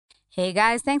Hey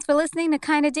guys, thanks for listening to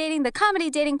Kinda Dating, the comedy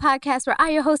dating podcast where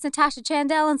I, your host Natasha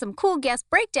Chandel, and some cool guests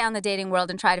break down the dating world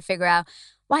and try to figure out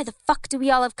why the fuck do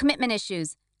we all have commitment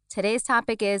issues. Today's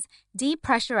topic is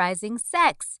depressurizing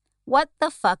sex. What the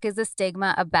fuck is the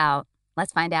stigma about?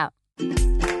 Let's find out.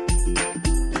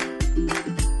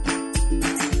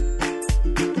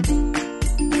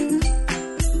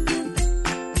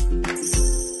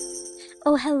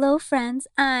 Oh, hello, friends.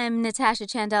 I'm Natasha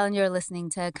Chandel, and you're listening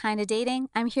to Kinda Dating.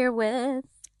 I'm here with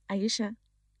Aisha.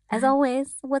 As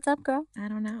always, what's up, girl? I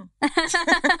don't know.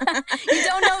 You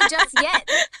don't know just yet.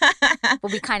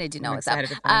 But we kind of do know what's up.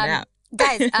 Excited to find out.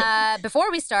 Guys,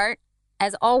 before we start,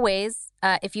 as always,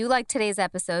 if you like today's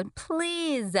episode,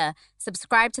 please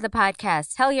subscribe to the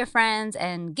podcast, tell your friends,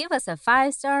 and give us a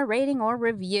 5-star rating or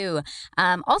review.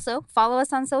 Also, follow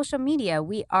us on social media.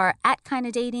 We are at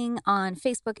Kinda Dating on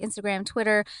Facebook, Instagram,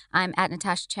 Twitter. I'm at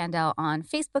Natasha Chandel on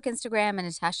Facebook, Instagram, and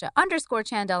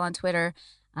Natasha_Chandel on Twitter.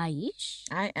 Aish?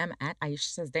 I am at Aisha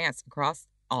Says Dance across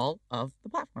all of the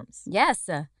platforms. Yes.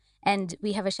 And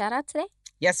we have a shout out today?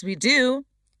 Yes, we do.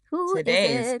 Who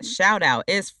Today's is it? shout out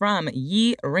is from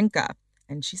Yi Rinka.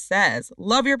 And she says,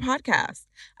 love your podcast.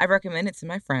 I recommend it to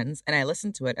my friends and I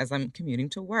listen to it as I'm commuting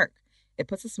to work. It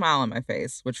puts a smile on my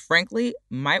face, which frankly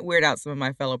might weird out some of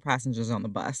my fellow passengers on the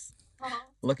bus.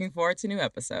 Looking forward to new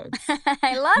episodes.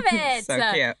 I love it. So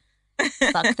cute.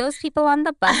 Fuck those people on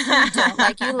the bus who don't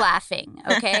like you laughing,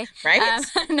 okay? Right?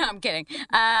 No, I'm kidding.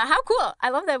 How cool. I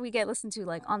love that we get listened to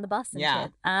like on the bus and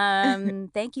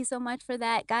shit. Thank you so much for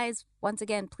that. Guys, once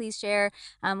again, please share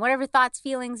whatever thoughts,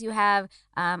 feelings you have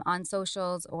on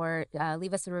socials or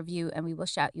leave us a review and we will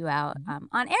shout you out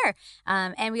on air.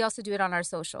 And we also do it on our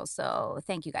socials. So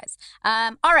thank you guys.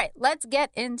 All right, let's get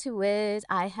into it.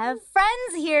 I have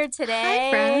friends here today.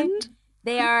 Hi, friend.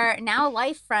 They are now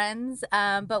life friends,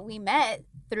 but we met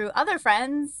through other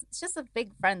friends. It's just a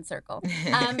big friend circle.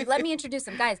 Let me introduce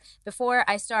them. Guys, before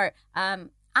I start, I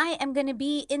am going to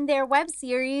be in their web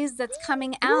series that's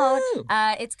coming out.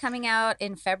 It's coming out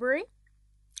in February.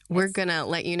 We're going to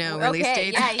let you know release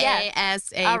dates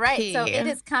ASAP. All right, so it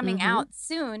is coming out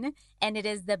soon, and it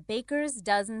is the Baker's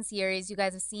Dozen series. You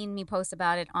guys have seen me post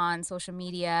about it on social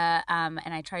media, and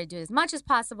I try to do it as much as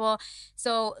possible.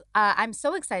 So I'm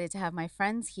so excited to have my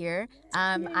friends here.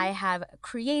 I have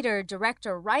creator,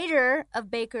 director, writer of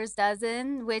Baker's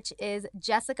Dozen, which is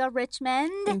Jessica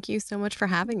Richmond. Thank you so much for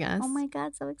having us. Oh my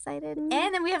God, so excited. And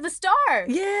then we have the star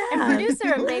Yeah. and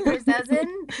producer of Baker's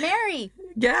Dozen, Mary.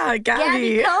 Yeah,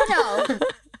 Gabby Gabby. Kono.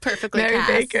 Perfectly Mary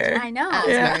cast. Baker. I know. As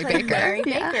Yeah. Mary Baker. Mary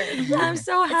Yeah. Baker. I'm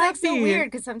so It's happy. like so weird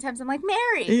because sometimes I'm like,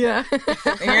 Mary. Yeah.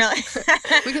 And you're like,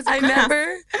 Because I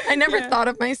never Yeah. thought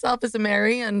of myself as a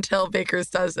Mary until Baker's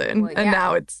Dozen. Well, And yeah.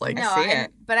 now it's like, No, see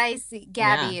it. but I see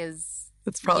Gabby is.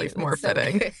 it's probably you. more It's so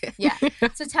fitting. Yeah.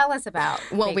 So tell us about.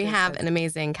 Well, we Baker's have Dozen. an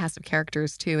amazing cast of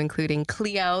characters, too, including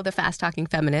Cleo, the fast-talking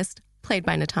feminist, played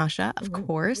by Natasha, of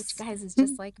course. Which, guys, is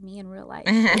just like me in real life.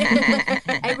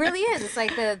 It really is. It's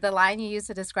like the line you use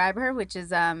to describe her, which is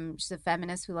she's a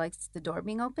feminist who likes the door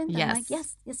being opened. I'm Yes. like,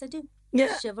 yes, I do.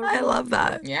 Yeah, Chivalry. I love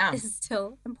that. yeah. This is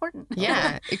still important.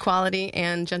 Yeah, equality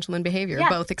and gentleman behavior, Yeah.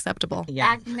 both acceptable.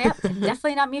 Yeah. Yep,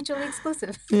 definitely not mutually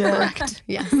exclusive. Yeah. Correct.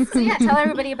 Yes. So yeah, tell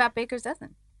everybody about Baker's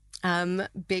Dozen.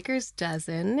 Baker's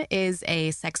Dozen is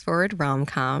a sex-forward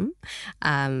rom-com.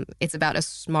 It's about a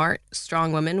smart,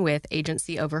 strong woman with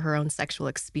agency over her own sexual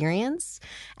experience.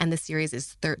 And the series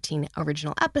is 13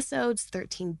 original episodes,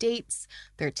 13 dates,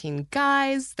 13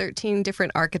 guys, 13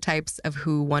 different archetypes of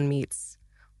who one meets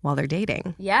while they're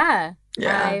dating. Yeah.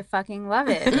 Yeah. I fucking love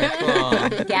it.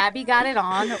 Cool. Gabby got it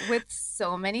on with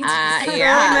so many Yeah.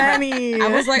 So many. I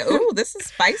was like, ooh, this is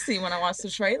spicy when I watched the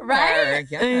trailer. Right?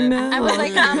 Yeah. I know. I was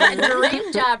like, a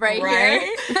dream job right Right?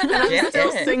 here. And I'm Get still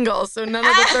it. single, so none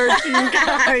of the 13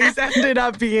 guys ended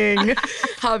up being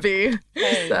hubby.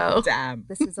 Hey. So, Damn.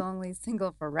 This is only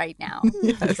single for right now.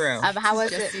 yes. True. How was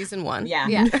Just it? season one. Yeah.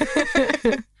 Yeah.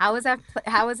 How was that?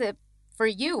 How was it for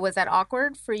you? Was that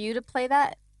awkward for you to play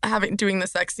that? Doing the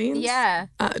sex scenes? Yeah.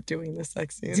 Doing the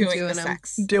sex scenes. Doing Doing the 'em.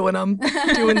 sex. Doing them.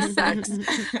 Doing sex.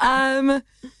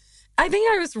 I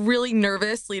think I was really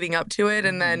nervous leading up to it.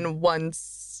 And then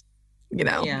once,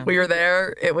 Yeah. we were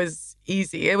there, it was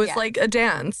easy. It was Yeah. like a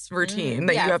dance routine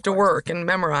that Yeah, you have of to course. work and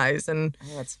memorize. And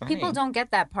Oh, that's funny. People don't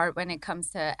get that part when it comes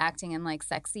to acting in like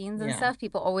sex scenes and Yeah. stuff.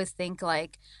 People always think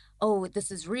like, oh, this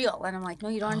is real. And I'm like, no,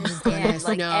 you don't Oh, understand. goodness,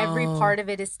 like every no. part of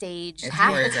it is staged. It's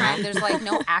Half the choreographed. time there's like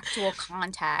no actual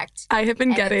contact. I have been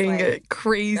And it's getting like-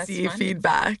 crazy That's funny.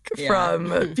 feedback Yeah.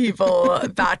 from people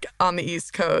back on the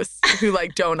East Coast who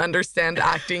like don't understand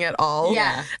acting at all.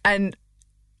 Yeah. And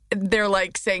they're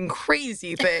like saying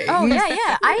crazy things. Oh,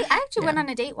 yeah. I actually went on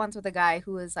a date once with a guy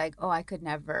who was like, oh, I could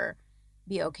never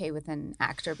be okay with an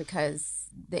actor because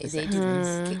they do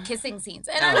these kissing scenes.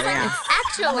 And I was like,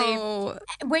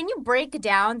 actually, when you break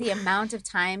down the amount of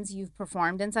times you've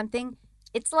performed in something,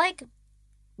 it's like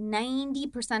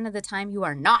 90% of the time you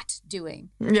are not doing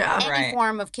any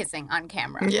form of kissing on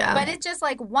camera. Yeah. But it's just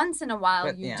like once in a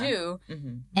while you do.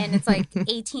 Mm-hmm. And it's like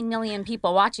 18 million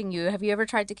people watching you. Have you ever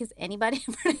tried to kiss anybody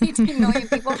in front of 18 million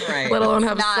people? Right. Let alone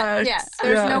have sex. Yeah.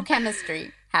 There's no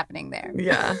chemistry happening there.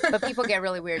 Yeah. But people get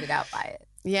really weirded out by it.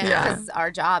 Yeah. Because our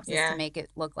jobs is to make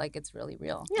it look like it's really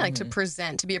real. Yeah, like to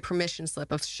present, to be a permission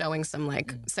slip of showing some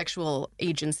like sexual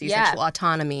agency, sexual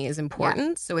autonomy is important.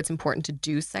 Yeah. So it's important to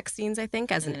do sex scenes, I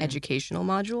think, as an educational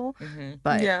module. Mm-hmm.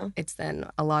 But it's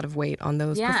then a lot of weight on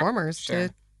those performers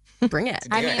to bring it.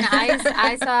 I mean,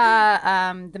 I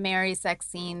saw the Mary sex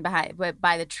scene by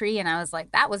the tree, and I was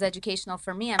like, that was educational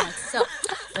for me. I'm like, so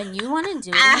when you want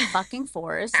to do it in the fucking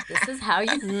forest, this is how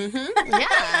you. You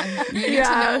need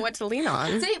to know what to lean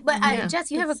on. See, but Jess,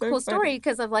 you have a cool story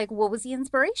because of like, what was the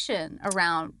inspiration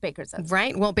around Baker's Dozen?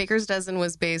 Right. Well, Baker's Dozen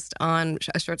was based on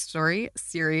a short story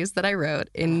series that I wrote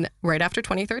right after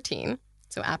 2013.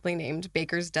 So aptly named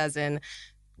Baker's Dozen.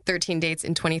 13 Dates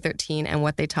in 2013 and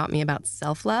what they taught me about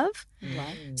self-love.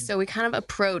 So we kind of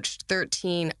approached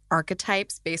 13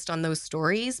 archetypes based on those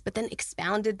stories, but then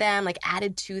expounded them, like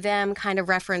added to them, kind of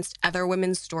referenced other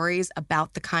women's stories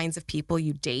about the kinds of people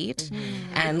you date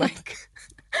and like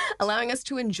allowing us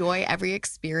to enjoy every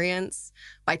experience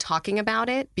by talking about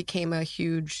it became a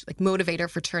huge like motivator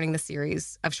for turning the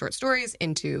series of short stories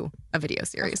into a video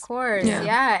series. Of course,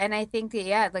 yeah. And I think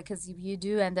that, like, because you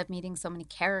do end up meeting so many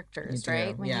characters,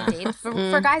 right? When you date,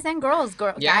 for guys and girls,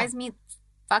 guys meet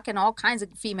fucking all kinds of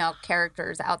female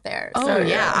characters out there. Oh, so,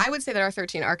 I would say that our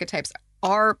 13 archetypes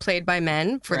are played by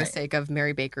men for the sake of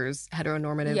Mary Baker's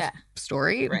heteronormative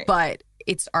story, but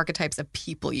it's archetypes of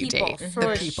people you date.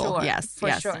 For sure. Yes.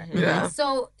 For sure. Yeah.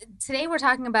 So today we're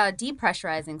talking about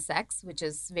depressurizing sex, which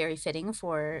is very fitting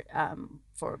for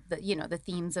the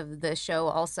themes of the show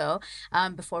also.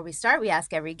 Before we start, we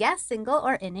ask every guest, single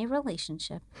or in a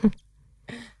relationship.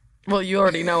 Well, you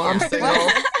already know I'm single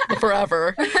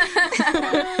forever.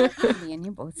 Me and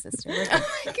you both, sister.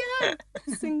 Oh my God.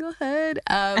 Singlehood.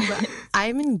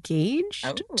 I'm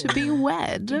engaged to be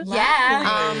wed.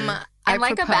 Yeah. I'm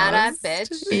like a badass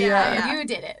bitch. Yeah. You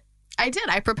did it. I did.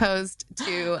 I proposed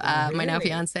to my now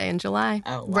fiance in July,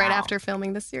 right after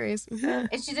filming the series.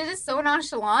 And she did it so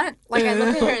nonchalant. Like, I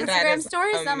looked at her Instagram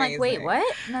stories and I'm like, wait, what?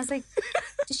 And I was like,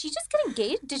 did she just get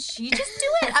engaged? Did she just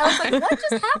do it? I was like, what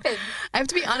just happened? I have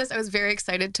to be honest, I was very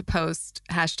excited to post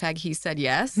 #he said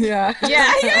yes. Yeah.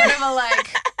 Sort of a,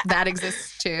 like, that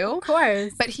exists too. Of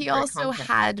course. But he also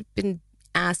had been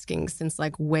asking since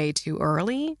like way too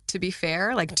early, to be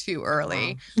fair, like too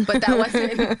early. But that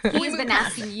wasn't. He's been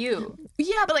asking you.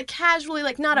 Yeah, but like casually,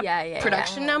 like not a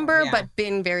production number, but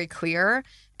been very clear.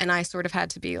 And I sort of had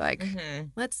to be like,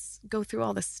 let's go through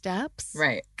all the steps.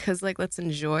 Right. Because like, let's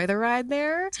enjoy the ride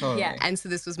there. Totally. Yeah. And so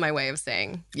this was my way of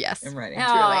saying yes. I'm ready. Oh,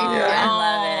 I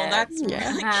love it. That's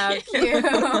really How cute.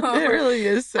 It really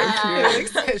is so cute.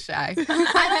 So shy.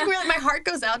 I like really, my heart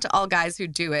goes out to all guys who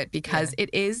do it because it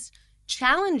is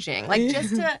challenging, like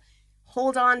just to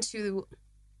hold on to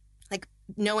like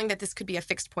knowing that this could be a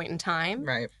fixed point in time,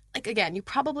 right? Like, again, you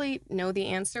probably know the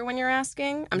answer when you're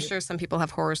asking. I'm sure some people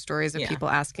have horror stories of people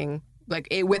asking like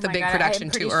with a big production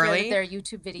too early. Sure there are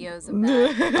YouTube videos of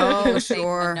that. Oh,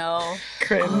 sure. No.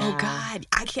 Cringe. Oh God,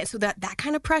 I can't. So that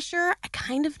kind of pressure, I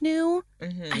kind of knew.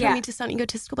 I don't mean to sound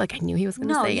egotistical, but like I knew he was going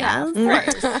to say yes. Of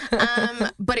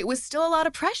course. But it was still a lot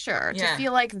of pressure to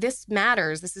feel like this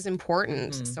matters. This is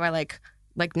important. So I like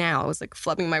now I was like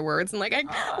flubbing my words and like I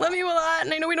love you a lot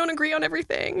and I know we don't agree on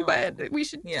everything, but we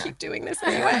should keep doing this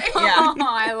anyway. Oh,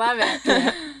 I love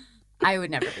it. I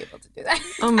would never be able to do that.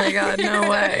 Oh my God, no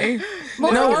way.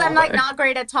 Mostly because I'm like not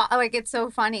great at talk. Like, it's so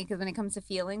funny because when it comes to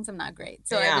feelings, I'm not great.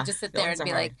 So I would just sit there and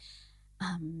be like,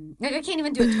 I can't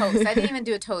even do a toast. I didn't even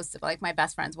do a toast at like my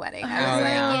best friend's wedding. I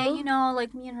was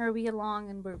like me and her, we get along,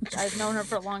 and I've known her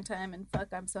for a long time, and fuck,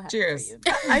 I'm so happy for you.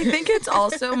 I think it's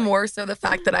also more so the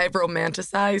fact that I've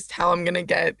romanticized how I'm gonna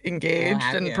get engaged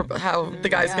and how the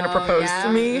guy's gonna propose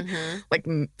to me, like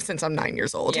since I'm 9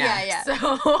 years old. Yeah. So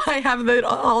I have it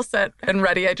all set and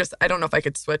ready. I don't know if I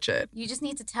could switch it. You just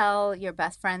need to tell your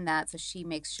best friend that, so she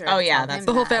makes sure. Oh yeah, that's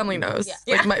the whole family knows.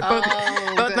 Yeah. Like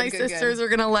both my sisters are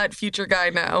gonna let future guy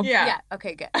know. Yeah.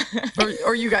 Okay, good.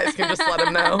 or you guys can just let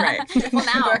him know. Right. Well,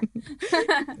 now.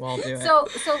 We'll do it. So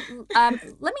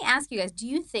let me ask you guys, do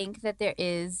you think that there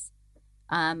is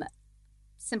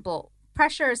simple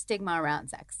pressure or stigma around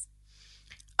sex?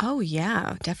 Oh,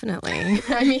 yeah, definitely.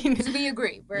 I mean, we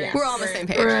agree. We're all on the same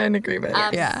page. We're in agreement.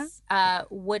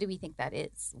 What do we think that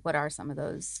is? What are some of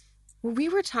those? Well, we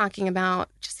were talking about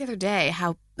just the other day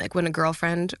how, like, when a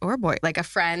girlfriend or a boy, like a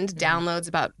friend downloads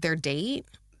about their date,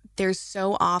 there's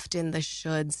so often the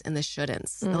shoulds and the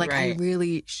shouldn'ts. Like, I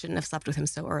really shouldn't have slept with him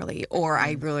so early, or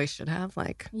I really should have,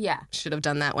 should have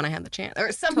done that when I had the chance,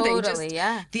 or something. Totally,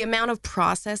 just the amount of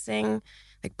processing,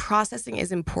 processing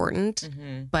is important,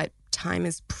 but time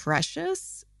is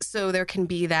precious. So there can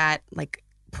be that, like,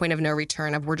 point of no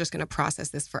return of we're just going to process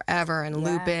this forever and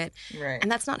loop it. Right. And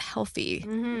that's not healthy.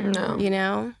 No. You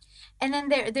know? And then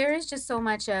there is just so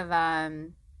much of,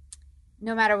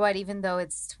 no matter what, even though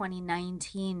it's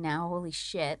 2019 now, holy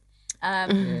shit,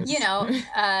 you know,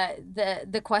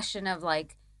 the question of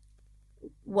like,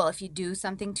 well, if you do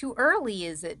something too early,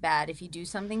 is it bad? If you do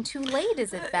something too late,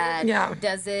 is it bad? Yeah.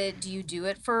 Do you do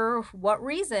it for what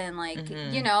reason? Like,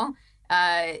 you know,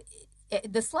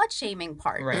 the slut shaming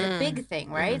part is a big thing,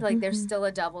 right? Like, there's still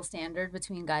a double standard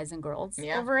between guys and girls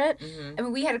over it. I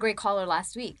mean, we had a great caller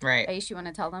last week. Right. Aish, you want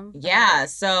to tell them? Yeah.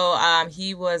 So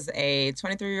he was a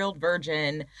 23-year-old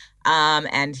virgin,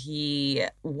 and he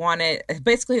wanted,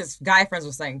 basically his guy friends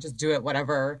were saying, just do it,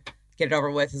 whatever, get it over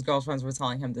with. His girlfriends were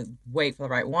telling him to wait for the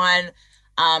right one.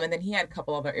 And then he had a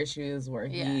couple other issues where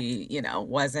he, you know,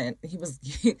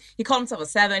 he called himself a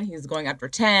 7. He was going after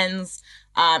 10s,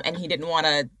 and he didn't want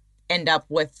to end up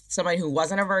with somebody who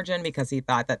wasn't a virgin because he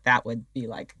thought that would be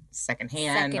like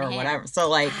secondhand or whatever. So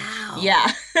like,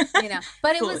 yeah, you know,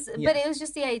 but it was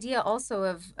just the idea also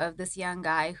of this young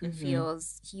guy who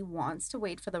feels he wants to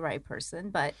wait for the right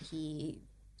person, but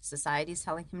society's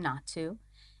telling him not to.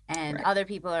 And other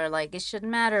people are like, it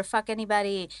shouldn't matter, fuck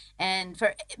anybody. And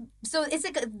so it's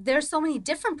like, there's so many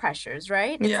different pressures,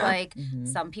 right? It's like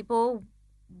some people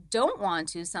don't want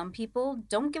to, some people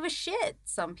don't give a shit.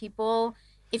 Some people,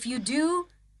 if you do,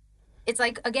 it's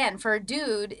like, again, for a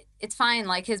dude, it's fine.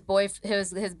 Like his boys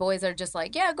are just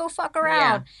like, yeah, go fuck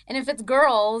around. And if it's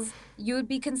girls, you would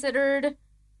be considered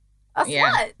a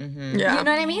slut. You know what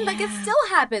I mean? Like, it still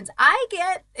happens.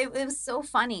 It was so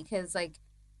funny because like,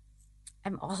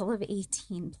 I'm all of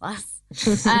 18 plus.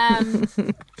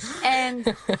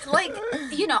 And like,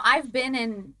 you know, I've been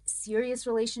in serious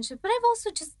relationships, but I've also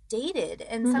just dated.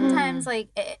 And sometimes like,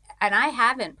 and I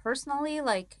haven't personally,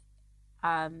 like,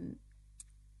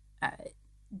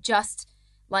 just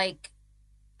like,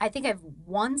 I think I've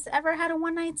once ever had a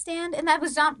one night stand, and that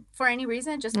was not for any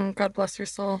reason. Just God bless your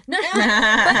soul. No, but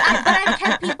I've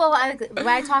kept people.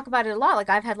 I talk about it a lot. Like,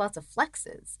 I've had lots of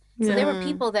flexes. So there were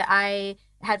people that I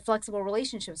had flexible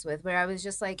relationships with, where I was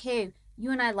just like, hey,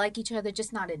 you and I like each other,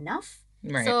 just not enough.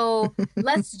 Right. So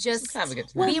let's just have a good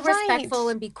time. be respectful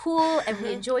and be cool, and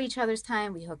we enjoy each other's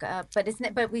time. We hook up,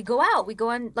 but we go out. We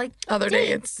go on like other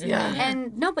dates. Yeah.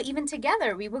 And no, but even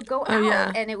together, we would go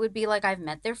out, and it would be like, I've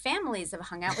met their families, I've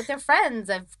hung out with their friends,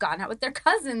 I've gone out with their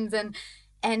cousins,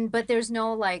 but there's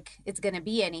no like it's gonna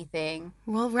be anything.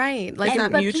 Well, right, like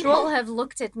not but mutual. People have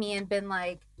looked at me and been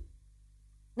like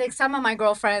some of my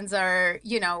girlfriends are,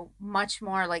 you know, much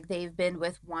more like they've been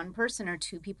with one person or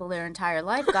two people their entire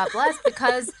life. God bless,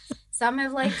 because some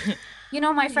have like, you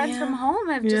know, my friends from home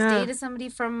have just dated somebody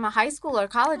from high school or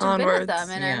college and been with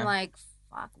them, and I'm like,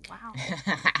 fuck, wow.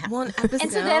 One episode.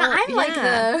 And so then I'm like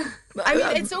I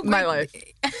mean, it's so great. My life.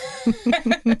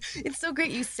 It's so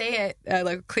great you say it.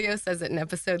 Like Cleo says it in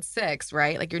episode 6,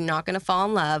 right? Like, you're not going to fall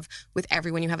in love with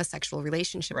everyone you have a sexual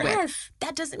relationship with. Yes.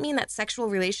 That doesn't mean that sexual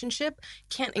relationship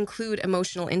can't include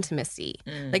emotional intimacy.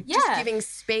 Like, just giving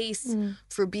space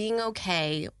for being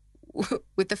okay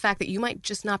with the fact that you might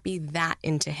just not be that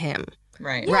into him.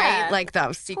 Right. Yeah, right? Like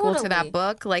the sequel to that totally.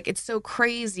 book. Like, it's so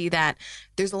crazy that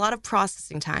there's a lot of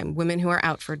processing time. Women who are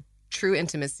out for true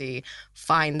intimacy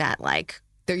find that, like,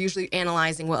 they're usually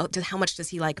analyzing, well, how much does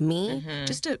he like me?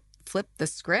 Just to flip the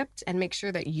script and make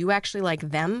sure that you actually like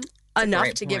them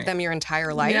enough to give them your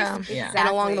entire life. Yeah. Exactly. And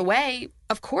along the way,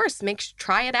 of course,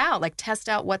 try it out. Like, test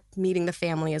out what meeting the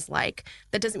family is like.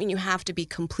 That doesn't mean you have to be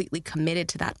completely committed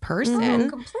to that person.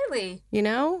 completely. You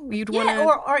know, you'd want to,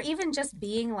 or even just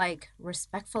being like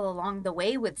respectful along the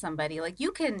way with somebody. Like,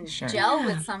 you can gel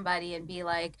with somebody and be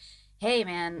like, hey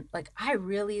man, like, I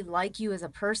really like you as a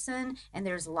person, and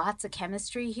there's lots of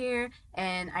chemistry here,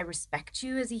 and I respect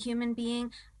you as a human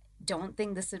being. Don't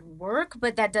think this would work,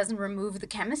 but that doesn't remove the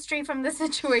chemistry from the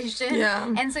situation.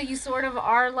 Yeah. And so you sort of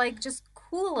are like just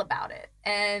cool about it.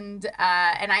 And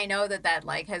I know that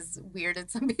like has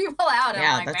weirded some people out.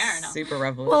 Yeah, I'm like, that's super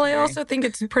revolutionary. Well, I also think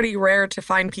it's pretty rare to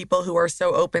find people who are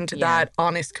so open to that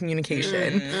honest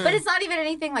communication. Mm-hmm. But it's not even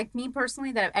anything like me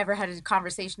personally that I've ever had a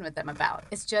conversation with them about.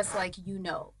 It's just like,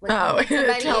 like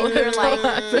somebody you're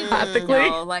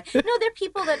like, no, they're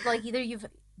people that like either you've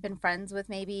been friends with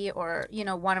maybe, or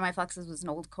one of my flexes was an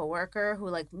old coworker who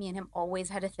like me and him always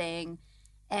had a thing.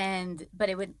 But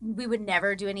we would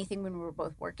never do anything when we were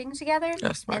both working together.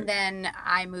 Oh, smart. And then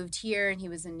I moved here and he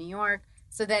was in New York.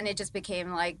 So then it just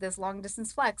became like this long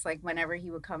distance flex. Like whenever he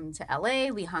would come to LA,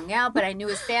 we hung out, but I knew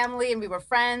his family and we were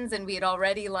friends and we had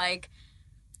already like.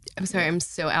 I'm sorry, I'm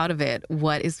so out of it.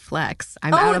 What is flex?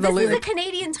 I'm out of the loop. This is a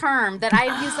Canadian term that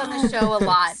I've used on the show a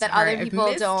lot that other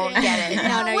people don't get it.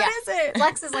 What is it?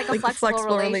 Flex is like a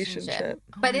flexible relationship.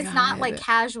 But it's not like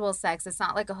casual sex. It's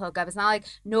not like a hookup. It's not like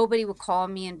nobody would call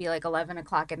me and be like 11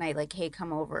 o'clock at night, like, hey,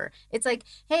 come over. It's like,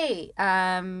 hey,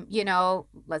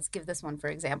 let's give this one, for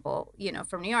example,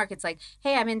 from New York. It's like,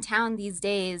 hey, I'm in town these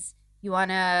days.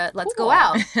 Let's go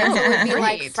out. And so it would be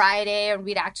like Friday, and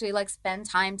we'd actually like spend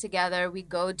time together. We'd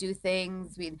go do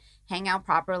things. We'd hang out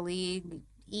properly,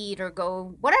 eat or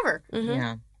go whatever. Mm-hmm.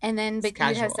 Yeah. And then you'd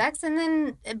have sex, and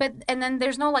then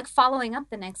there's no like following up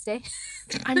the next day.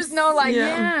 There's no like,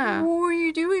 what were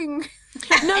you doing?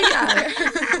 No, yeah.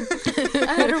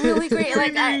 I had a really great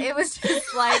it was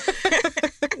just like.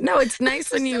 No, it's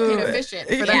nice when you inefficient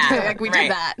for them to like we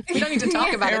did that. We don't need to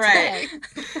talk about it today.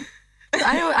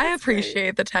 I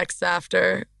appreciate the text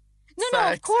after.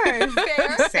 No, of course.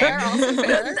 Fair.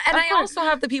 And I also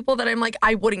have the people that I'm like,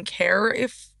 I wouldn't care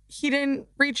if he didn't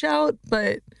reach out,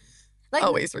 but like,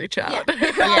 always reach out.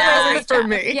 Yeah. For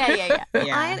me. Yeah.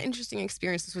 I had an interesting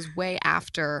experience. This was way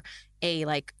after a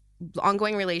like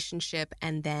ongoing relationship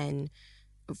and then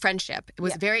friendship. It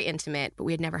was very intimate, but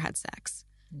we had never had sex.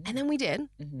 And then we did.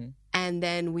 Mm-hmm. And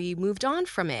then we moved on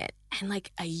from it. And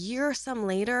like a year or some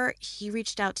later, he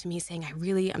reached out to me saying,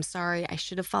 I'm sorry. I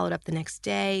should have followed up the next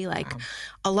day. Like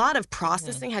a lot of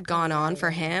processing had gone on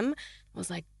for him. I was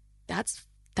like, that's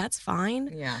fine.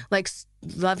 Yeah. Like,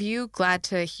 love you. Glad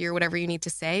to hear whatever you need to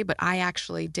say. But I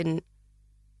actually didn't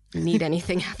need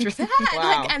anything after that.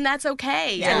 Wow. And that's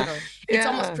okay. Yeah. And it's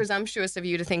almost presumptuous of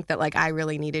you to think that like I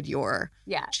really needed your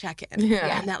check-in.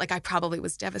 Yeah. And that like I probably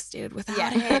was devastated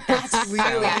without it. That's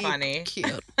really funny.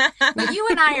 Cute. But you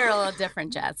and I are a little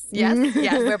different, Jess. Yes.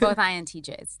 We're both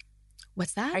INTJs.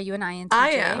 What's that? Are you an INTJ? I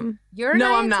am. You're an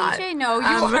INTJ? I'm not. No, you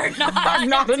are not. I'm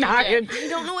not an INTJ. You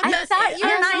don't know what I that thought is. you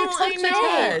were an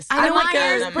INTJ. I'm like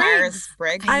a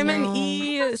Myers-Briggs. I'm an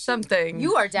E something.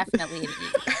 You are definitely an E.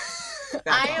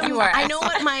 I know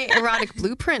what my erotic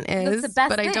blueprint is,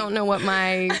 but I don't know what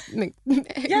my you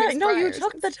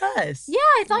took the test. Yeah,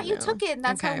 I thought you took it, and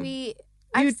that's how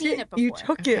I've seen it before. You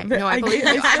took it. No, I believe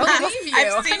you. I believe you.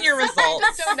 I've seen your results.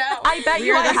 I don't know. I bet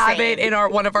you have it in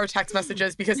one of our text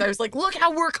messages because I was like, look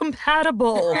how we're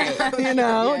compatible.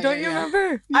 Don't you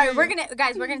remember? All right, we're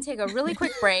gonna take a really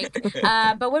quick break.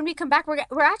 But when we come back, we're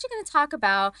actually gonna talk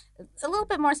about a little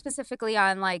bit more specifically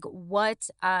on like what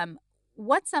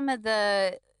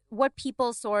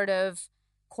people sort of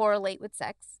correlate with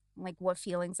sex, like what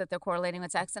feelings that they're correlating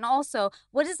with sex, and also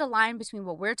what is the line between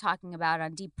what we're talking about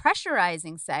on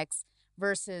depressurizing sex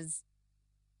versus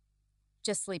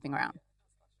just sleeping around.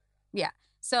 Yeah.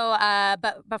 So,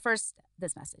 but first,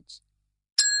 this message.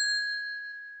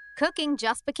 Cooking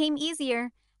just became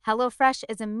easier. HelloFresh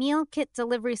is a meal kit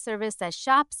delivery service that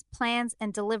shops, plans,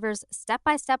 and delivers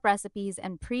step-by-step recipes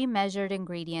and pre-measured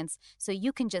ingredients so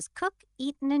you can just cook,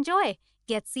 eat, and enjoy.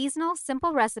 Get seasonal,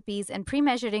 simple recipes and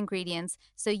pre-measured ingredients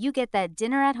so you get that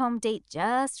dinner-at-home date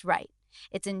just right.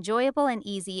 It's enjoyable and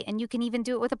easy, and you can even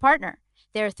do it with a partner.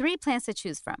 There are 3 plans to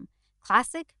choose from: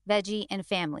 classic, veggie, and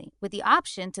family, with the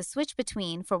option to switch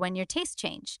between for when your tastes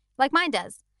change, like mine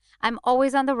does. I'm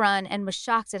always on the run and was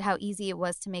shocked at how easy it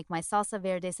was to make my salsa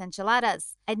verdes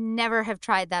enchiladas. I'd never have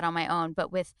tried that on my own,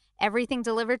 but with everything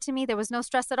delivered to me, there was no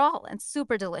stress at all and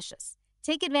super delicious.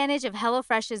 Take advantage of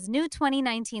HelloFresh's new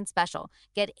 2019 special.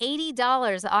 Get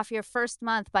 $80 off your first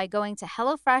month by going to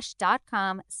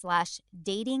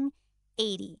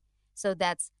HelloFresh.com/dating80. So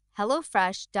that's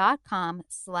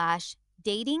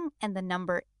HelloFresh.com/dating and the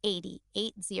number 80.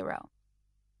 It's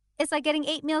like getting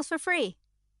 8 meals for free.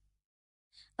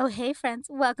 Oh, hey, friends.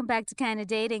 Welcome back to Kinda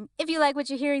Dating. If you like what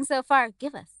you're hearing so far,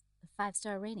 give us a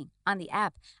 5-star rating on the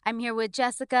app. I'm here with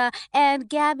Jessica and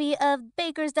Gabby of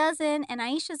Baker's Dozen, and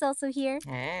Aisha's also here.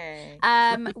 Hey.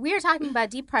 We are talking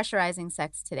about depressurizing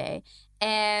sex today,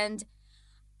 and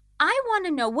I want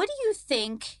to know, what do you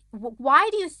think, why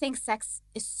do you think sex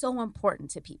is so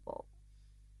important to people?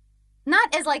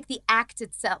 not as like the act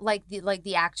itself, like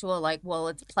the actual like, well,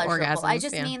 it's pleasurable. Orgasms, I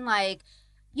just mean like,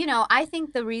 you know, I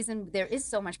think the reason there is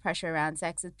so much pressure around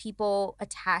sex is people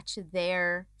attach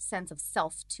their sense of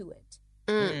self to it.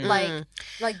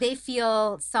 Like they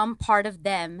feel some part of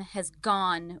them has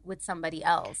gone with somebody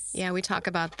else. Yeah, we talk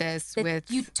about this with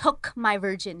you took my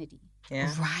virginity. Yeah.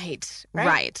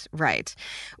 Right.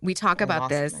 We talk about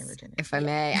this, if I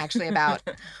may, actually about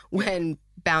when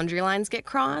boundary lines get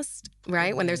crossed,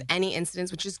 right? When there's any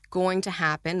incidents, which is going to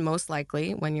happen most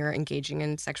likely when you're engaging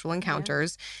in sexual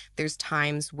encounters, there's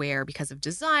times where because of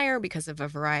desire, because of a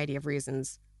variety of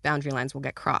reasons, boundary lines will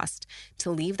get crossed. To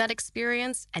leave that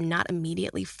experience and not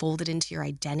immediately fold it into your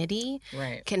identity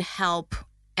can help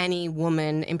any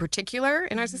woman in particular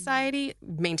in our society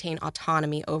maintain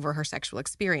autonomy over her sexual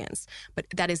experience. But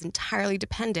that is entirely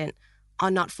dependent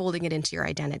on not folding it into your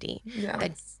identity.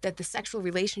 That the sexual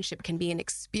relationship can be an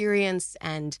experience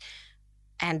and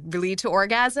lead to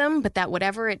orgasm, but that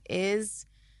whatever it is,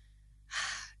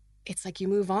 it's like you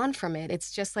move on from it.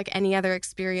 It's just like any other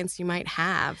experience you might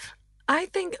have. I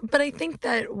think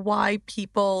that why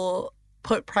people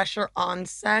put pressure on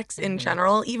sex in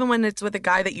general, even when it's with a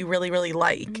guy that you really, really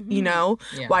like, you know,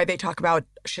 why they talk about,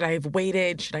 should I have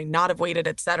waited? Should I not have waited,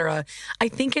 etc. I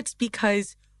think it's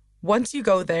because once you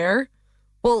go there,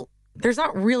 well, there's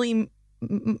not really,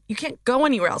 you can't go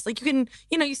anywhere else. Like you can,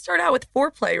 you know, you start out with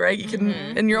foreplay, right? You can,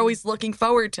 and you're always looking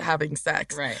forward to having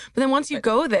sex. Right. But then once you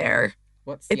go there,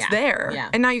 it's there. Yeah.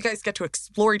 And now you guys get to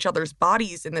explore each other's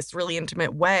bodies in this really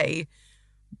intimate way.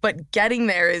 But getting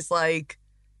there is like,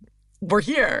 we're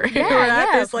here. We're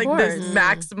at this like this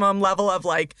maximum level of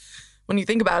like, when you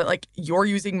think about it, like you're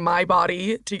using my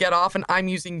body to get off and I'm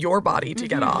using your body to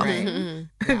get off. Right.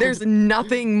 There's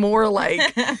nothing more like,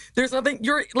 there's nothing,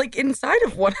 you're like inside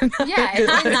of one another. Yeah,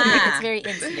 it's very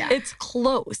intimate. It's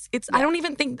close. I don't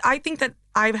even think, I think that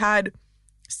I've had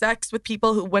sex with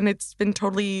people who, when it's been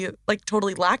totally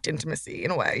lacked intimacy in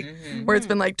a way, where it's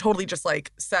been like totally just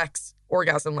like sex,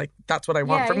 orgasm, like that's what I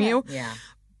want from you. Yeah.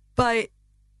 But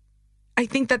I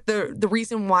think that the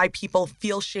reason why people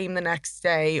feel shame the next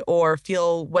day or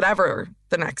feel whatever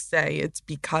the next day, it's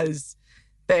because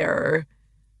they're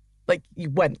like, you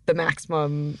went the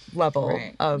maximum level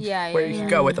of where you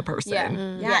go with a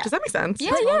person. Yeah. Does that make sense?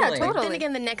 Yeah, totally. But then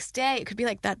again, the next day, it could be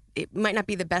like that. It might not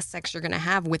be the best sex you're going to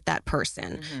have with that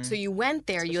person. So you went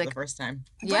there, you like the first time.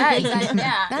 Yeah, exactly.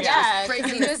 That's just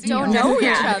breaking you just don't know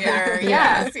each other.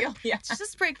 It's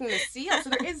just breaking the seal.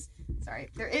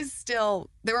 So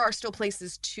there are still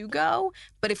places to go,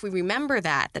 but if we remember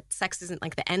that sex isn't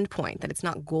like the end point, that it's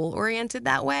not goal oriented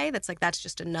that way, that's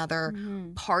just another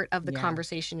part of the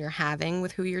conversation you're having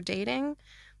with who you're dating.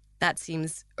 That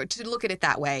seems, to look at it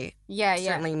that way,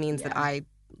 certainly means that I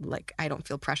don't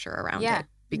feel pressure around it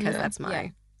because that's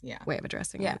my way of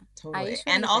addressing it. Totally.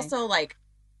 And also like,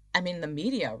 I mean, the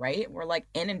media, right? We're like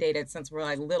inundated since we're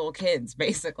like little kids,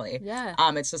 basically. Yeah.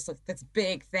 It's just like this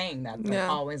big thing that's like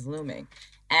always looming.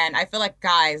 And I feel like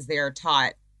guys, they're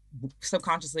taught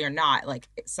subconsciously or not, like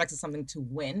sex is something to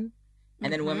win.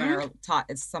 And then women are taught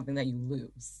it's something that you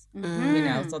lose, you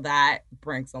know? So that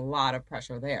brings a lot of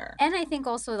pressure there. And I think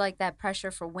also like that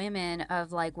pressure for women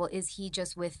of like, well, is he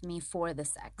just with me for the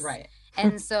sex? Right.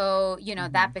 And so, you know,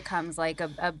 that becomes like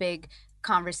a big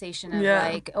conversation of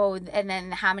like, oh, and then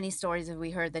how many stories have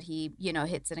we heard that he, you know,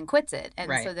 hits it and quits it.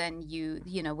 And so then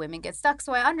you know, women get stuck.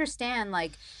 So I understand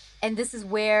like, and this is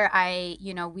where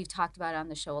we've talked about it on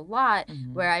the show a lot,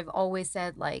 where I've always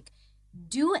said like,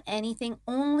 do anything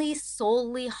only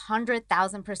solely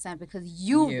 100,000% because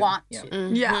you want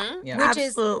to. Which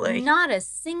absolutely. is not a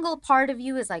single part of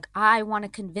you is like, I want to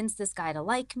convince this guy to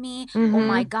like me. Oh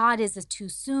my God, is it too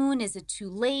soon? Is it too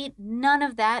late? None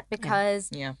of that,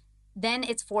 because then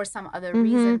it's for some other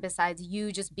reason besides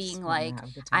you just being like,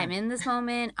 I'm in this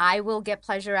moment, I will get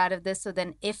pleasure out of this. So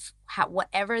then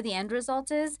whatever the end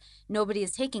result is, nobody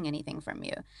is taking anything from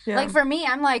you. Like for me,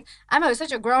 I'm like, I'm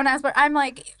such a grown ass, but I'm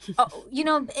like, you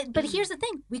know, but here's the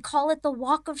thing. We call it the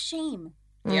walk of shame.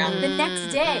 The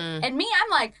next day. And me, I'm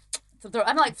like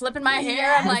flipping my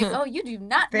hair. I'm like, oh, you do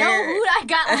not know who I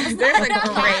got last night.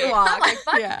 I'm like,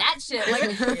 fuck that shit. Like,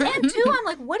 and two, I'm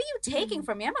like, what are you taking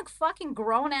from me? I'm a fucking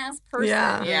grown ass person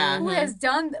who has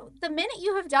done the minute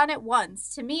you have done it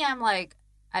once. To me, I'm like,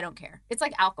 I don't care. It's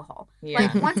like alcohol.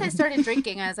 Like once I started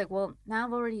drinking, I was like, well, now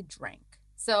I've already drank,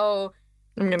 so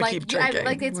I'm gonna keep drinking.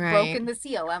 It's broken the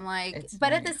seal. I'm like,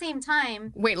 but at the same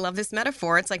time, wait, love this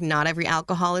metaphor. It's like not every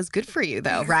alcohol is good for you,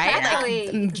 though, right?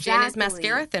 Like, gin is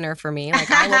mascara thinner for me.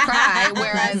 Like I will cry,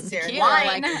 whereas tequila,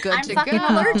 wine, like good I'm to fucking go.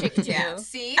 allergic to.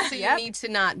 See, so you need to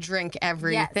not drink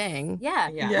everything.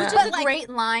 Which is a great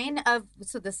line of.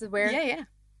 So this is where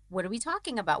what are we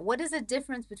talking about? What is the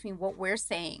difference between what we're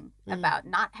saying about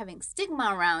not having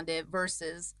stigma around it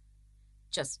versus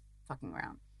just fucking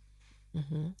around?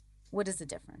 What is the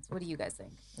difference? What do you guys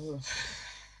think?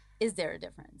 Is there a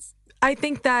difference? I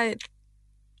think that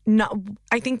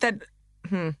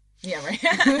Yeah,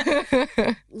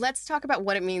 right. Let's talk about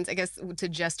what it means, I guess, to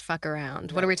just fuck around.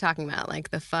 Right. What are we talking about?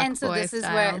 Like the fuck and so boy this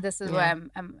style? is where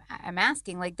I'm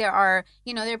asking. Like there are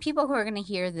people who are going to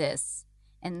hear this,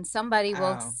 and somebody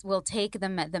will take the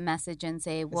message and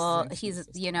say, well, he's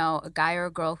a guy or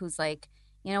a girl who's like,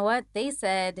 you know what, they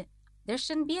said there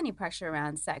shouldn't be any pressure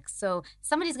around sex. So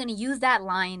somebody's going to use that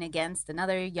line against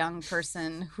another young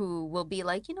person who will be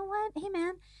like, you know what, hey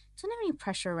man, don't have any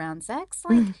pressure around sex.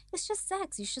 Like, it's just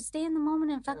sex. You should stay in the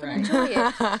moment and fucking enjoy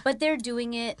it. But they're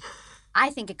doing it.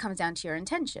 I think it comes down to your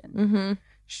intention.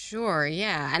 Sure,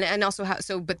 yeah. And also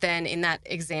but then in that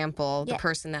example, the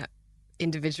person that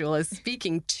individual is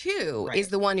speaking to is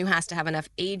the one who has to have enough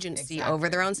agency over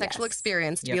their own sexual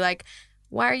experience to be like,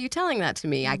 why are you telling that to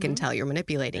me? I can tell you're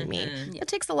manipulating me. It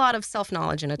takes a lot of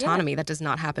self-knowledge and autonomy that does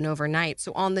not happen overnight.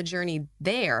 So on the journey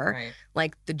there,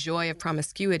 like the joy of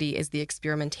promiscuity is the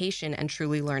experimentation and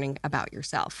truly learning about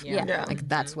yourself. Like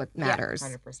that's what matters.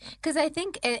 100%. Because I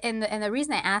think, and the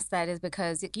reason I asked that is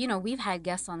because, we've had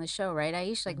guests on the show, right,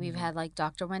 Aish? Like we've had like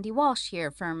Dr. Wendy Walsh here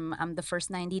from the first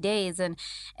 90 days.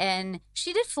 And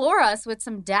she did floor us with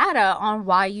some data on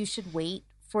why you should wait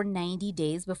for 90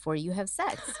 days before you have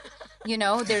sex.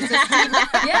 There's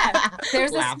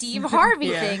a Steve Harvey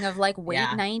thing of like wait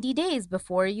 90 days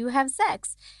before you have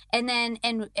sex. And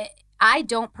I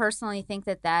don't personally think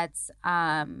that that's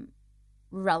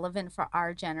relevant for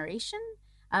our generation.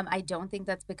 I don't think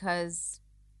that's because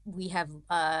we have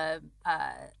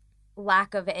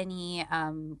lack of any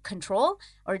control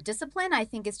or discipline. I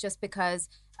think it's just because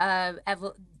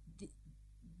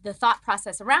the thought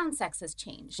process around sex has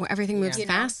changed. Well, everything moves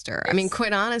faster. I mean,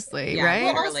 quite honestly,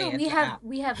 right? Well, also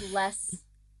we have less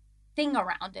thing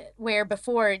around it, where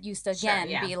before it used to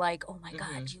be like, oh my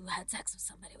God, you had sex with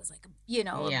somebody. It was like,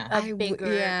 a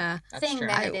bigger thing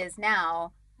than it is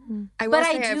now. I've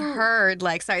heard,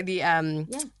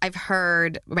 I've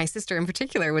heard my sister in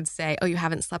particular would say, oh, you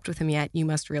haven't slept with him yet. You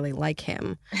must really like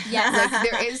him. Yeah.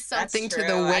 Like there is something to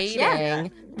the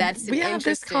waiting that's we have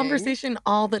this conversation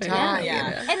all the time.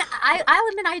 And I'll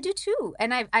admit I do too.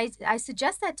 And I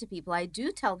suggest that to people. I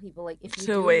do tell people, like, if you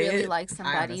do really like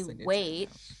somebody, wait.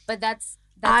 But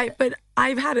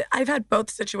I've had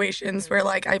both situations where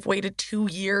like I've waited 2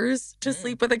 years to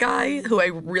sleep with a guy who I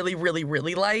really, really,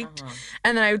 really liked,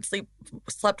 and then I would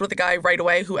slept with a guy right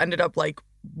away who ended up like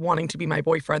wanting to be my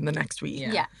boyfriend the next week.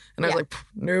 And I was like,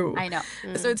 no. I know.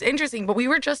 So it's interesting, but we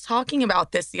were just talking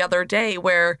about this the other day,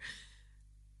 where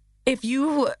if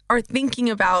you are thinking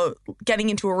about getting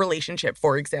into a relationship,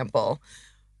 for example,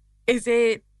 is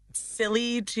it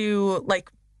silly to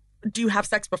like, do you have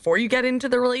sex before you get into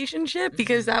the relationship?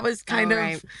 Because that was kind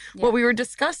of what we were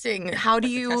discussing. How do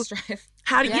you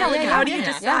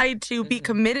decide to be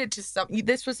committed to something?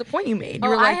 This was the point you made.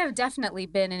 I have definitely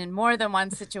been in more than one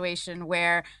situation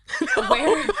where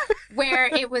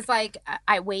it was like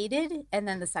I waited and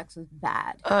then the sex was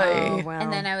bad. Oh, wow.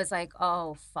 And then I was like,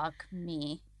 oh, fuck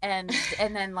me. And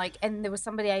then like, and there was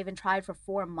somebody I even tried for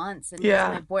 4 months, and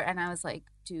my boy, and I was like,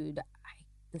 dude,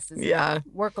 this is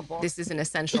workable. This is an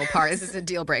essential part. This is a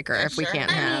deal breaker if we can't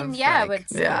have.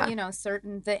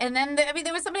 Certain things. And then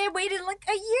there was somebody I waited like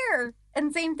a year,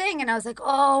 and same thing. And I was like,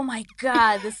 oh my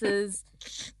God, this is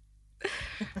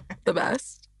the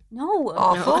best. No,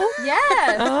 awful. No.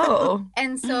 Yeah. Oh.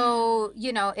 And so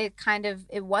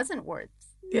it wasn't worth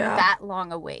that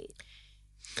long a wait.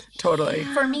 Totally.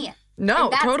 For me. No,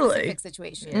 in that totally. Specific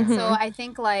situation. So I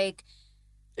think like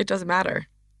it doesn't matter,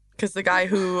 because the guy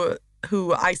who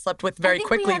I slept with very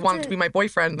quickly wanted to be my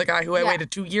boyfriend. The guy who I waited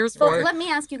 2 years for. But let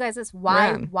me ask you guys this: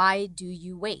 why do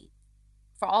you wait?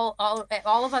 For all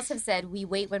of us have said we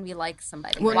wait when we like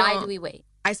somebody. Well, why do we wait?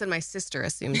 I said my sister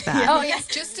assumed that. Oh, yes.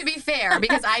 Just to be fair,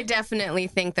 because I definitely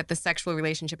think that the sexual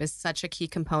relationship is such a key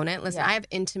component. Listen, I have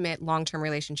intimate, long-term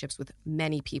relationships with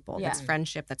many people. Yeah. That's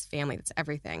friendship, that's family, that's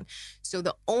everything. So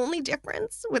the only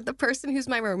difference with the person who's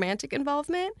my romantic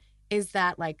involvement is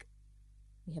that, like,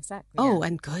 we have sex. Oh,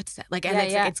 and good sex. Like, and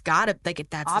it's gotta, like,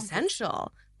 that's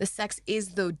essential. The sex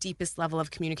is the deepest level of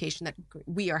communication that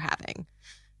we are having.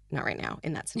 Not right now,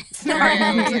 in that sense.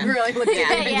 Really looking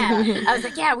at me. I was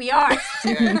like, yeah, we are.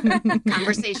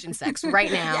 Conversation sex right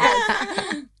now.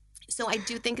 Yes. So I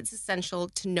do think it's essential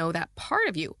to know that part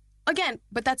of you. Again,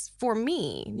 but that's for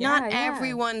me. Not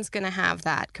everyone's going to have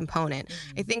that component.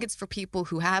 Mm-hmm. I think it's for people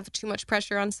who have too much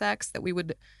pressure on sex that we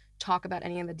would talk about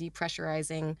any of the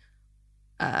depressurizing,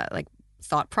 like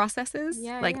thought processes.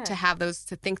 Yeah. To have those,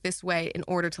 to think this way in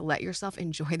order to let yourself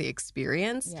enjoy the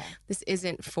experience. Yeah. This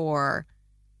isn't for,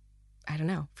 I don't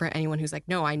know, for anyone who's like,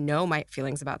 no, I know my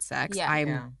feelings about sex. Yeah.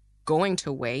 I'm going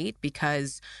to wait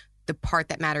because the part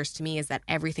that matters to me is that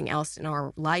everything else in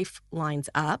our life lines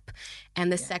up,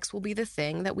 and the sex will be the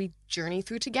thing that we journey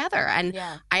through together. And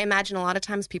I imagine a lot of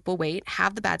times people wait,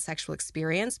 have the bad sexual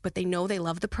experience, but they know they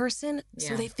love the person,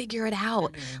 so they figure it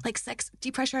out. Like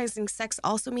depressurizing sex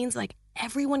also means like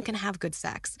everyone can have good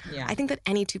sex. I think that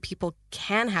any two people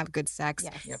can have good sex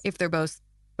if they're both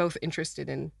interested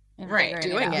in doing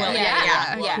it.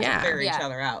 Well, figure each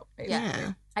other out,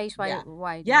 basically. Aish,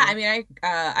 why? Yeah, I mean,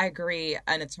 I agree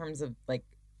in terms of like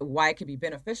why it could be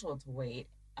beneficial to wait.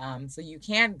 So you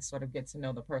can sort of get to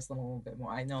know the person a little bit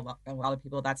more. I know a lot of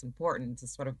people that's important to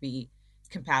sort of be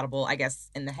compatible, I guess,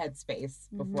 in the headspace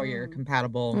before you're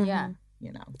compatible.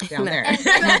 You know, down there. In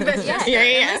this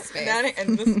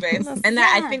space. And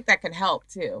that I think that can help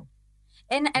too.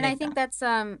 And I think that's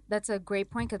a great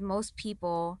point, because most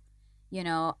people, you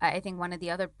know, I think one of the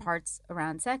other parts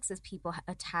around sex is people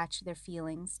attach their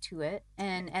feelings to it,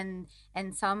 and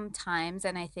sometimes,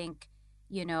 and I think,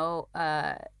 you know,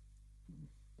 I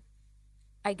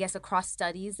guess across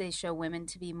studies they show women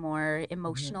to be more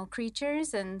emotional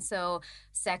creatures, and so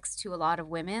sex to a lot of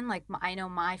women, like I know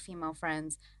my female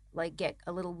friends like get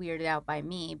a little weirded out by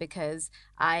me because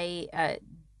I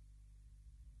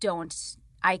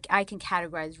can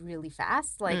categorize really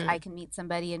fast. Like I can meet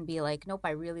somebody and be like, nope, I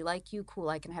really like you. Cool,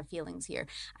 I can have feelings here.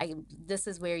 This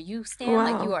is where you stand.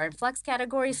 Wow. Like you are in flex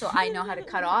category, so I know how to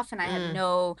cut off, and I have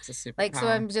no like. So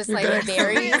I'm just like You're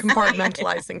very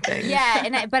compartmentalizing things.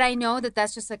 Yeah, but I know that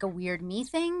that's just like a weird me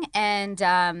thing, and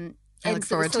I look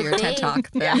forward to your TED Talk.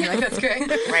 Yeah, like, that's great.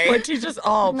 Right? But teach us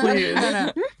all, please.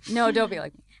 No, don't be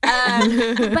like me.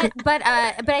 But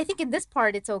I think in this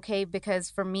part it's okay, because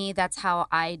for me that's how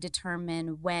I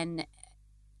determine when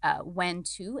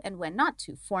to and when not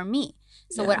to, for me.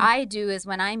 So what I do is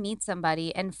when I meet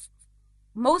somebody, and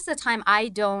most of the time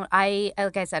like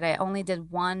I said, I only did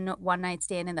one night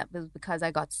stand, and that was because I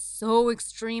got so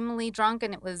extremely drunk,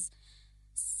 and it was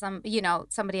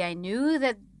somebody I knew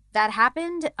that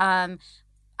happened.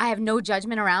 I have no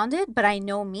judgment around it, but I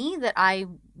know me that I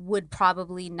would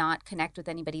probably not connect with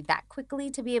anybody that quickly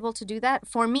to be able to do that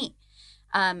for me.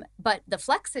 But the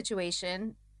flex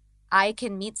situation, I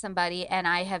can meet somebody and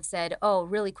I have said, oh,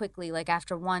 really quickly, like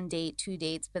after 1 date, 2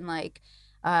 dates, been like,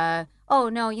 oh,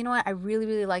 no, you know what? I really,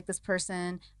 really like this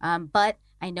person, but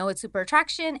I know it's super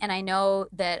attraction, and I know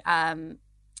that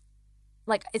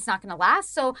like it's not going to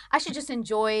last. So I should just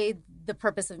enjoy the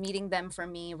purpose of meeting them for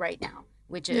me right now,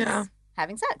 which is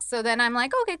having sex. So then I'm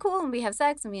like, okay, cool. And we have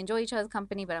sex and we enjoy each other's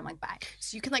company, but I'm like, bye.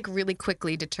 So you can like really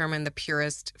quickly determine the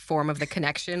purest form of the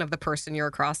connection of the person you're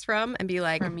across from and be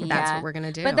like, that's what we're going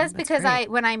to do. But that's because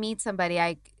when I meet somebody,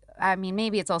 I mean,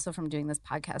 maybe it's also from doing this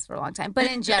podcast for a long time, but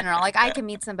in general, like I can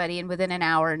meet somebody and within an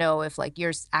hour know if like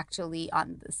you're actually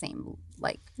on the same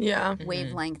like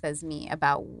wavelength as me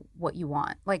about what you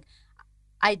want. Like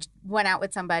I went out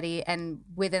with somebody and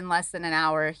within less than an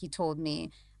hour, he told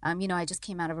me, you know, I just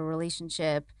came out of a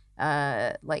relationship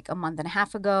like a month and a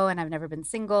half ago, and I've never been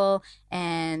single,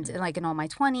 and like in all my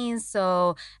 20s.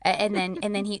 So, and then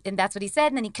that's what he said,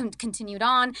 and then he continued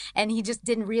on, and he just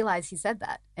didn't realize he said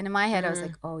that. And in my head, I was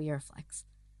like, oh, you're a flex.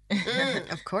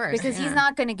 Of course, because he's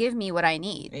not going to give me what I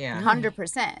need.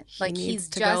 100%. Like he's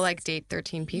just go like date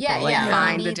 13 people.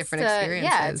 Find the different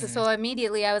experiences. Yeah. So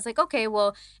immediately I was like, okay,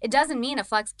 well, it doesn't mean a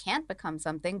flex can't become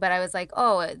something, but I was like,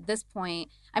 oh, at this point,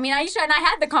 I mean, Aisha and I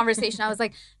had the conversation. I was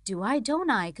like, don't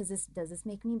I? Because does this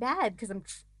make me bad? Because I'm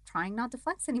trying not to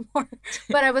flex anymore.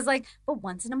 But I was like, but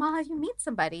once in a while you meet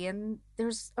somebody and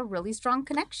there's a really strong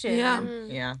connection.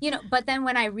 Yeah. You know, but then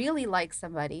when I really like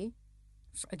somebody.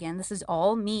 Again, this is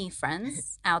all me,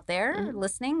 friends out there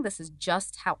listening. This is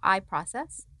just how I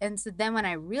process. And so then when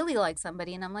I really like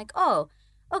somebody and I'm like, oh,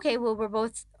 okay, well, we're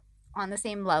both on the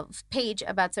same love page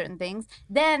about certain things,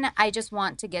 then I just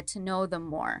want to get to know them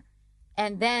more.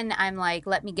 And then I'm like,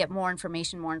 let me get more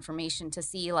information to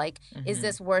see, like, is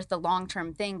this worth the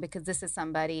long-term thing? Because this is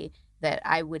somebody that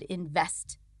I would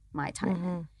invest my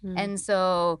time in. And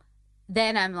so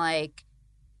then I'm like,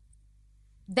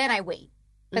 then I wait.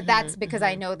 But that's because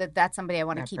I know that that's somebody I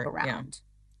want to keep around.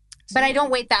 Yeah. But I don't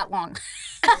wait that long.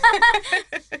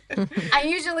 I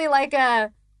usually like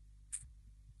a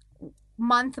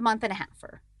month and a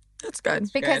halfer. That's good.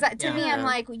 Because to me, I'm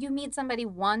like, you meet somebody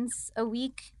once a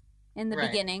week in the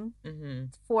beginning,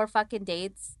 4 fucking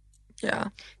dates. Yeah.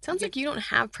 Sounds like you don't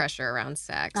have pressure around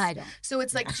sex. I don't. So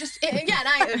it's like just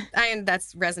and that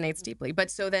resonates deeply.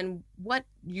 But so then what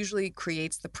usually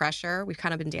creates the pressure? We've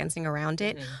kind of been dancing around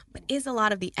it, but is a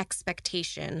lot of the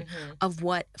expectation of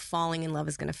what falling in love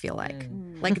is going to feel like.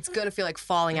 Like it's going to feel like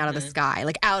falling out of the sky,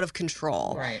 like out of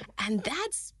control. Right. And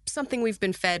that's something we've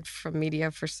been fed from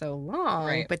media for so long,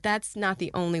 Right. but that's not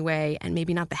the only way and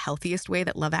maybe not the healthiest way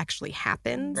that love actually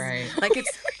happens. Right. Like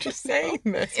it's Just saying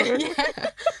this.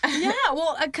 yeah,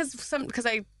 well, because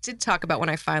I did talk about when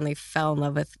I finally fell in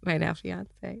love with my now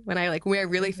fiance. When I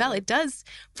really fell, it does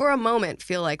for a moment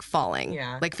feel like falling,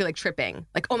 like feel like tripping,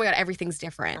 like oh my god, everything's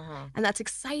different, and that's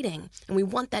exciting, and we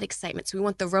want that excitement, so we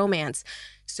want the romance.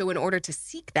 So in order to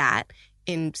seek that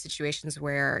in situations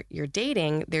where you're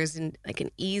dating, there's an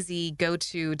easy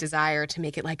go-to desire to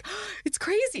make it like, oh, it's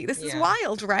crazy, this is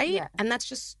wild, right? Yeah. And that's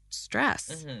just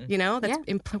stress, that's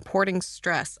importing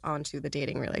stress onto the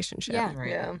dating relationship. Yeah.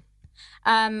 Right. Yeah.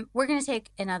 We're going to take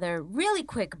another really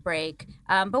quick break,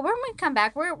 but when we come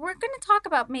back, we're going to talk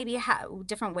about maybe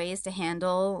different ways to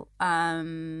handle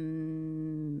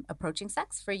approaching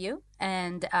sex for you,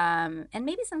 and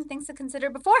maybe some things to consider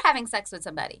before having sex with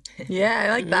somebody. Yeah, I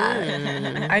like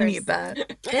that. I need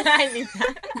that. I need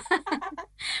that.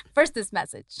 First, this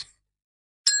message.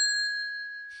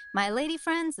 My lady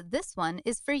friends, this one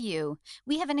is for you.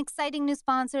 We have an exciting new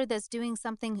sponsor that's doing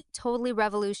something totally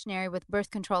revolutionary with birth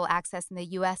control access in the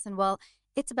U.S., and well,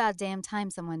 it's about damn time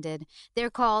someone did. They're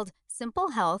called Simple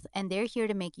Health, and they're here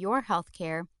to make your health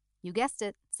care, you guessed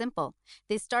it, simple.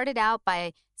 They started out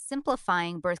by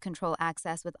simplifying birth control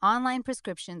access with online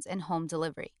prescriptions and home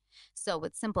delivery. So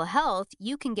with Simple Health,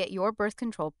 you can get your birth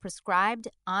control prescribed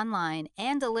online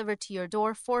and delivered to your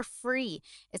door for free.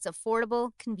 It's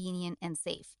affordable, convenient, and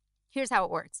safe. Here's how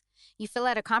it works. You fill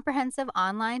out a comprehensive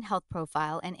online health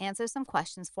profile and answer some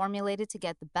questions formulated to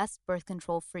get the best birth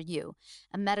control for you.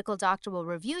 A medical doctor will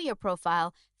review your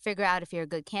profile, figure out if you're a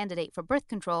good candidate for birth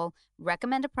control,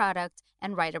 recommend a product,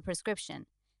 and write a prescription.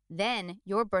 Then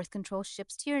your birth control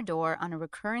ships to your door on a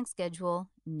recurring schedule,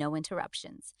 no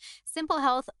interruptions. Simple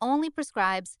Health only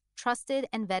prescribes trusted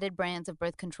and vetted brands of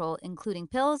birth control, including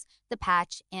pills, the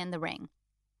patch, and the ring.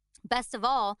 Best of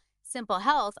all, Simple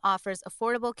Health offers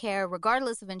affordable care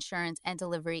regardless of insurance, and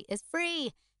delivery is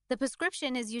free. The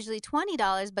prescription is usually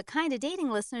 $20, but Kinda Dating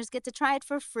listeners get to try it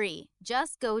for free.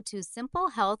 Just go to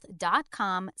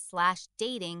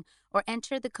simplehealth.com/dating or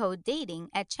enter the code DATING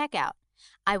at checkout.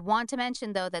 I want to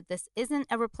mention, though, that this isn't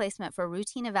a replacement for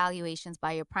routine evaluations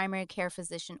by your primary care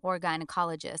physician or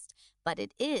gynecologist, but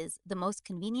it is the most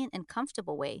convenient and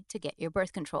comfortable way to get your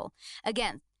birth control.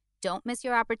 Again, don't miss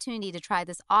your opportunity to try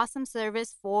this awesome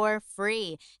service for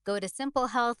free. Go to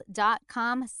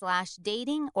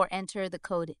simplehealth.com/dating or enter the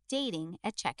code DATING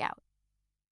at checkout.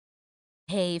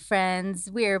 Hey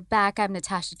friends, we're back. I'm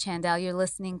Natasha Chandel. You're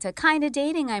listening to Kinda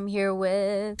Dating. I'm here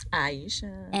with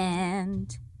Aisha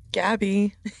and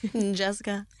Gabby.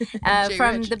 Jessica.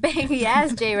 From the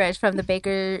Jay Rich from the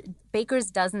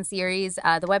Baker's Dozen series,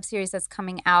 the web series that's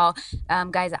coming out.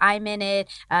 Guys, I'm in it.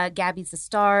 Gabby's the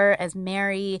star as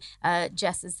Mary.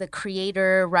 Jess is the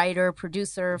creator, writer,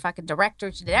 producer, fucking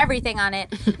director. She did everything on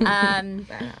it.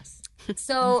 Badass.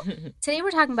 So today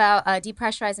we're talking about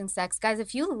depressurizing sex. Guys,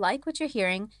 if you like what you're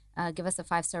hearing, give us a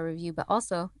 5-star review, but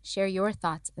also share your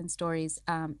thoughts and stories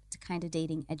to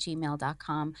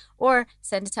kindadating@gmail.com or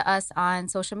send it to us on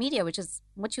social media, which is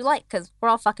what you like, because we're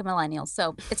all fucking millennials.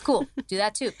 So it's cool. Do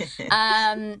that too.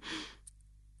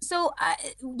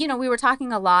 We were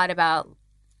talking a lot about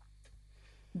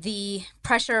the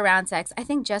pressure around sex. I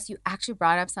think, Jess, you actually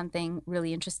brought up something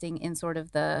really interesting in sort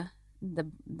of the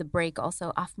break,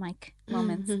 also off mic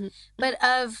moments, but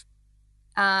of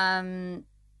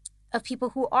people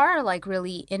who are like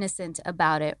really innocent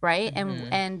about it, right?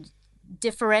 And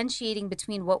differentiating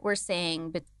between what we're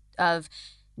saying of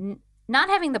not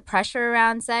having the pressure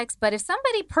around sex, but if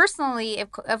somebody personally,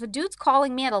 if a dude's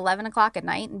calling me at 11 o'clock at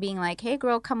night and being like, "Hey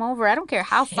girl, come over," I don't care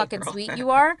how fucking sweet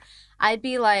you are, I'd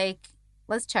be like,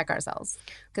 let's check ourselves.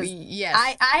 Because yes.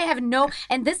 I have no,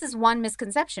 and this is one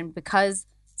misconception, because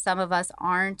some of us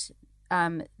aren't,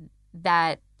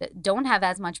 that don't have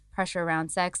as much pressure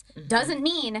around sex, doesn't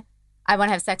mean I want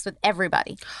to have sex with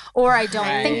everybody, or I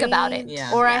don't think about it,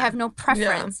 or I have no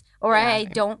preference, or I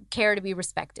don't care to be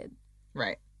respected.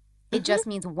 Right. It just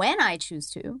means when I choose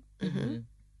to,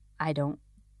 I don't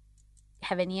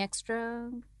have any extra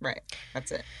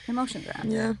That's it. emotions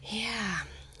around it.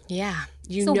 Yeah.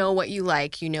 You know what you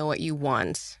like. You know what you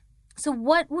want. So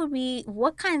what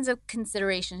kinds of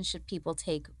considerations should people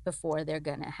take before they're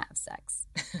gonna have sex,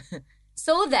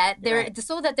 so that they're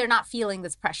not feeling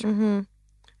this pressure? I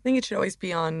think it should always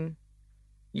be on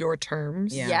your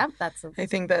terms. Yeah. That's I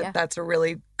think that that's a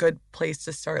really good place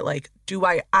to start. Like, do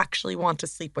I actually want to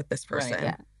sleep with this person? Right.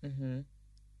 Yeah. Mm-hmm.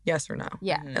 Yes or no?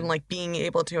 Yeah. Mhm. And like being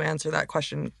able to answer that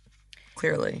question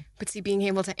clearly. But see, being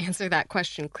able to answer that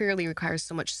question clearly requires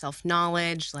so much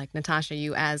self-knowledge. Like Natasha,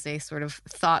 you as a sort of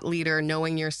thought leader,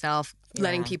 knowing yourself,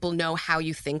 letting Yeah. people know how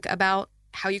you think about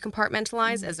how you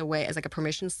compartmentalize as a way, as like a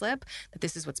permission slip, that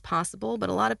this is what's possible. But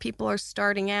a lot of people are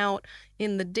starting out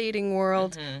in the dating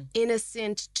world Mhm.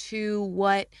 innocent to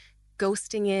what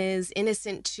ghosting is,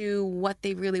 innocent to what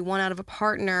they really want out of a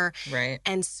partner. Right.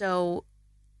 And so,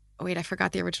 wait, I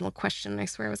forgot the original question. I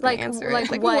swear I was Like- going to answer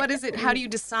like it. what- What is it? How do you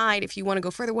decide if you want to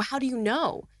go further? Well, how do you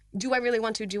know? Do I really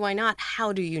want to? Do I not?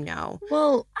 How do you know?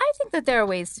 Well, I think that there are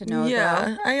ways to know.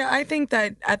 yeah, though. I think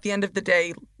that at the end of the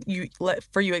day,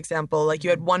 for you example, like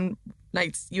you had one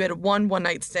night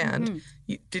stand.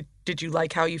 Mhm. Did you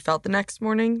like how you felt the next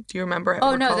morning? Do you remember?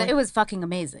 Oh no, recalling? it was fucking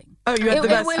amazing. Oh, you had It the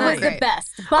best was night. the best.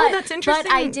 But that's interesting.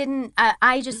 But I didn't.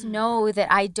 I just know that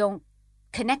I don't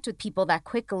connect with people that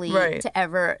quickly Right.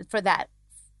 for that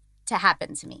to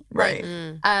happen to me. Right.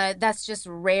 That's just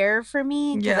rare for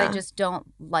me because I Yeah. just don't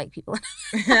like people.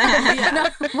 Yeah.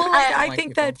 Well, I like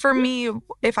think people. that for me,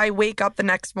 if I wake up the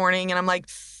next morning and I'm like,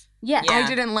 Yeah. Yeah. I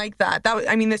didn't like that.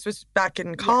 This was back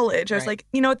in college. I was Right. like,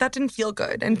 you know what, that didn't feel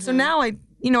good. And so now I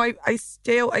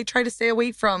try to stay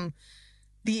away from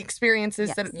the experiences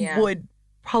Yes. that Yeah. would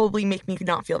probably make me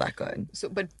not feel that good. So,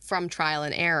 but from trial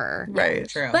and error. Right.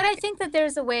 True. But I think that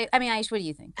there's a way. I mean, Aish, what do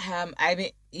you think? I mean,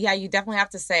 yeah, you definitely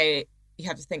have to say, you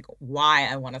have to think why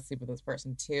I want to sleep with this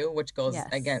person too, which goes Yes.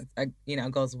 against,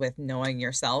 goes with knowing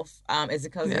yourself. Is it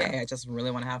because Yeah. I just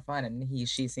really want to have fun and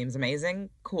she seems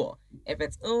amazing? Cool. If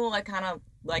it's, I kind of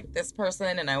like this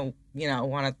person and I,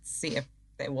 want to see if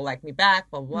they will like me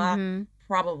back, blah, blah, Mhm.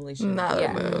 probably should. Not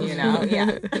Yeah. a move.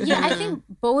 Yeah. Yeah, I think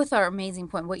both are amazing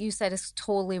point. What you said is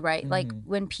totally right. Like Mhm.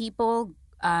 when people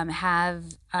have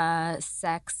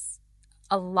sex,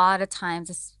 a lot of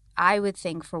times, I would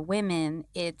think for women,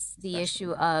 it's the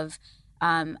issue of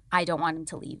I don't want him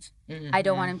to leave. Mhm. I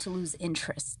don't want him to lose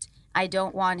interest. I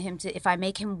don't want him to, if I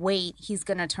make him wait, he's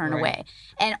going to turn Right. away.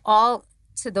 And all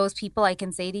to those people I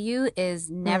can say to you is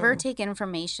never Mm. take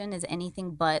information as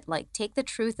anything but like take the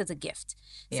truth as a gift.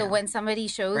 So Yeah. when somebody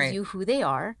shows Right. you who they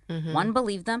are, Mhm. one,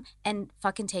 believe them and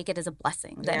fucking take it as a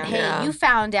blessing. That, Yeah. hey, Yeah. you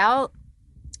found out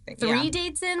Yeah. 3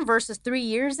 dates in versus 3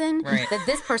 years in Right. that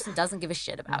this person doesn't give a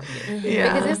shit about you.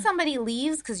 Yeah. Because if somebody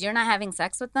leaves because you're not having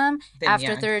sex with them Then,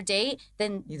 after yeah. third date,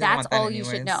 then You don't that's want that all you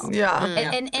should know. anyways. Yeah.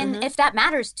 Mm. And if that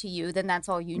matters to you, then that's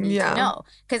all you need Yeah. to know.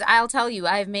 Because I'll tell you,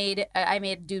 I made a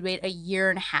dude wait 1.5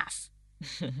 years.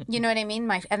 You know what I mean?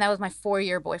 And that was my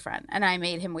 4-year boyfriend, and I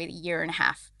made him wait 1.5 years.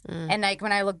 Mm. And like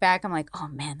when I look back, I'm like, oh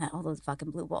man, all those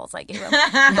fucking blue balls I gave him.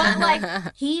 But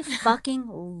like he fucking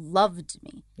loved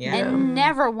me, Yeah. and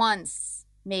never once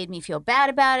made me feel bad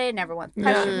about it. Never once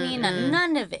pressured me. Mm.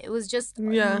 None of it. It was just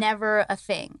Yeah. never a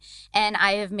thing. And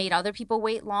I have made other people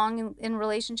wait long in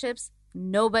relationships.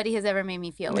 Nobody has ever made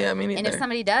me feel it. Yeah, me neither. And if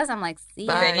somebody does, I'm like, see,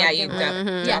 Bye. Then, yeah, you fucking-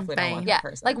 Mhm. definitely Bang. don't want yeah, that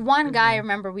person. like one guy, I Mhm.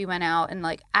 remember we went out and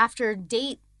like after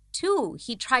date 2,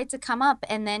 he tried to come up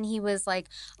and then he was like,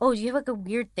 oh, do you have like a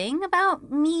weird thing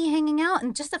about me hanging out?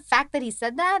 And just the fact that he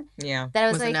said that, Yeah. that I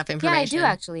was Was like, enough yeah, I information. do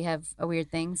actually have a weird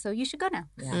thing, so you should go now.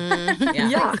 Yeah. Mm. Yeah.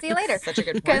 Yeah. Like, see you later. Such a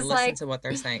good point. 'Cause, Listen like, to what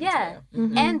they're saying. yeah. To you.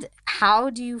 Mhm. And how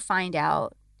do you find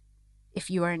out if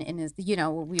you are in his,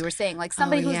 what we were saying, like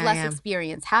somebody who's yeah, less yeah.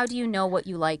 experienced, how do you know what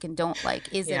you like and don't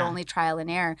like? Is it Yeah. only trial and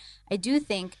error? I do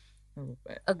think A little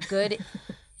bit. a good,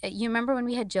 you remember when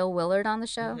we had Jill Willard on the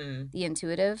show, Mhm. The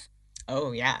Intuitive?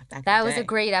 Oh yeah, back in That the was a day.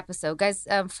 great episode, guys.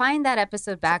 Find that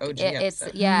episode back. OG It's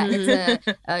episode. yeah, it's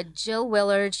Mhm. a Jill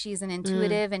Willard. She's an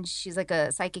intuitive, and she's like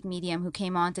a psychic medium who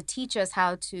came on to teach us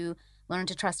how to learn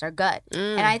to trust our gut.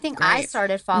 Mm. And I think I great.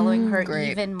 started following her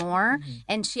Great. even more. Mhm.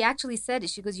 And she actually said it.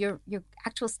 She goes, "Your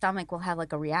actual stomach will have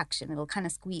like a reaction. It'll kind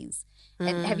of squeeze."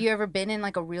 And have you ever been in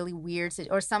like a really weird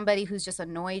or somebody who's just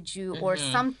annoyed you or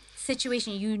Mhm. some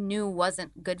situation you knew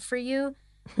wasn't good for you?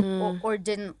 Mm. Or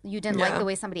you didn't like Yeah. the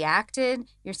way somebody acted,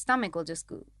 your stomach will just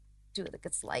go do like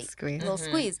a slight Squeeze. little Mhm.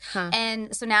 squeeze. Huh.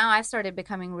 And so now I've started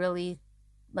becoming really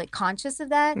like conscious of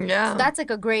that. Yeah. So that's like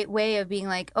a great way of being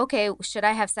like, okay, should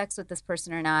I have sex with this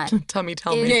person or not? Tell me.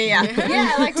 Yeah, yeah.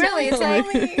 Yeah, like really, it's like,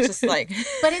 It's just like.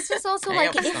 but it's just also I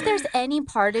like got if stomach. there's any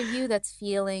part of you that's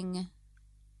feeling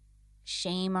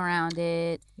shame around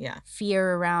it, Yeah.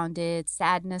 fear around it,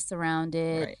 sadness around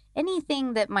it, Right.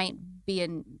 anything that might be a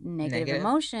negative Negative.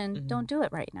 emotion, Mhm. don't do it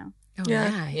right now. Oh, Yeah.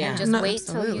 yeah, Yeah. And just No, wait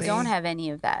till you absolutely. don't have any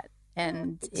of that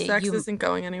and Sex isn't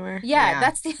going anywhere. Yeah,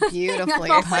 that's the other Beautifully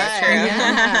thing. put.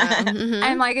 Yeah. Mhm.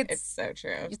 I'm like, It's so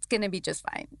true. it's gonna be just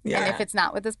fine. Yeah. And if it's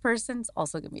not with this person, it's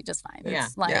also gonna be just fine. Yeah.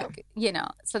 It's like, you know,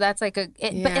 so that's like but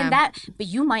Yeah.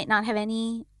 you might not have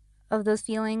any of those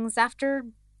feelings after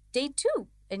date 2.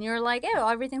 And you're like, oh,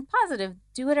 everything's positive.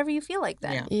 Do whatever you feel like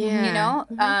then. Yeah. You know?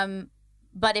 Mhm.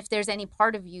 But if there's any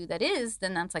part of you that is,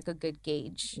 then that's like a good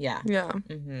gauge. Yeah. Yeah.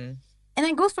 Mm-hmm. And then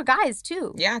it goes for guys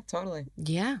too. Yeah, totally.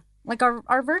 Yeah. Like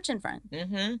our virgin friend.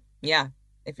 Mm-hmm. Yeah.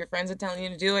 If your friends are telling you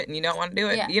to do it and you don't want to do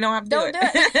it, Yeah. you don't have to Don't do do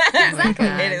it. it. Exactly.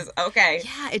 It is okay.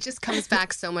 Yeah, it just comes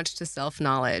back so much to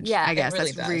self-knowledge. Yeah, I it guess really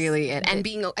that's does. really it. And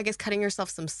being, I guess, cutting yourself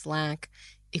some slack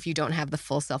if you don't have the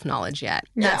full self-knowledge yet.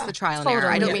 That's Yeah, the trial and error.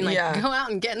 I don't totally. mean like Yeah. go out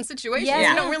and get in situations Yeah.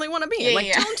 you don't really want to be in. Yeah, Like,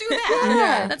 yeah. don't do that.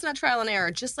 Yeah. That's not trial and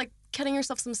error. Just like cutting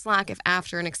yourself some slack if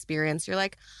after an experience you're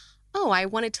like, oh, I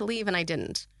wanted to leave and I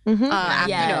didn't. Mm-hmm.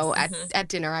 Yes. You know, Mhm. at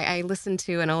dinner, I listened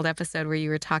to an old episode where you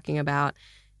were talking about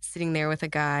sitting there with a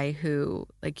guy who,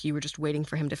 like, you were just waiting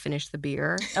for him to finish the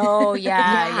beer. Oh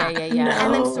Yeah. yeah. No.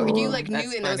 And then so you Oh, like knew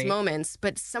that's in those funny. moments,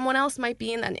 but someone else might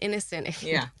be in an innocent.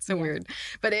 Yeah. So Yeah. weird.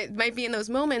 But it might be in those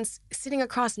moments sitting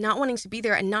across, not wanting to be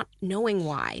there and not knowing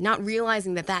why, not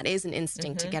realizing that that is an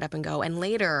instinct to Mhm. get up and go. And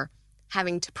later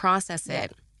having to process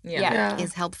it Yeah.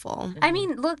 is helpful. I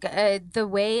mean, look, the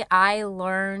way I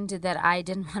learned that I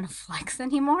didn't want to flex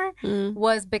anymore Mm.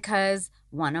 was because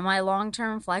one of my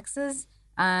long-term flexes,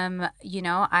 you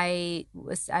know, I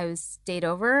was stayed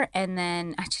over, and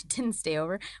then actually didn't stay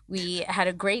over. We had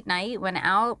a great night, went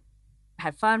out,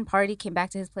 had fun, party, came back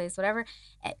to his place, whatever.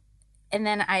 And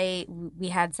then we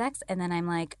had sex, and then I'm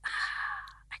like,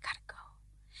 I gotta go.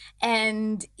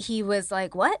 And he was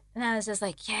like, what? And I was just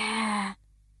like, yeah,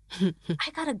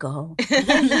 I gotta go.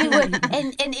 And he would,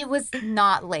 and it was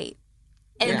not late.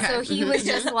 And Yeah. so he was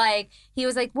just like,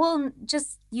 well,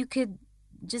 you could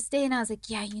just stay. And I was like,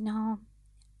 yeah, you know,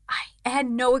 I had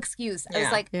no excuse. I was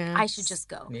Yeah. like, Yeah. I should just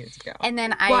go. Needed to go. And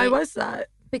then Why was that?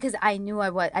 because I knew I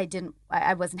wasn't You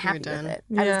were happy with done. it.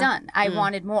 I was Yeah. done. I Mm.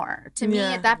 wanted more. To me,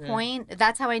 Yeah. at that Mhm. point,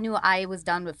 that's how I knew I was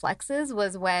done with flexes,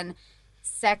 was when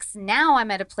sex, now I'm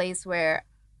at a place where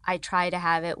I try to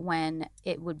have it when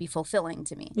it would be fulfilling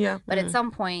to me. Yeah. But Mm. at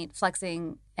some point,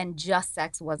 flexing and just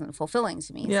sex wasn't fulfilling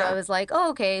to me. Yeah. So I was like, oh,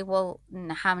 okay, well,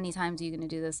 how many times are you going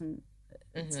to do this? And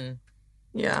Mhm.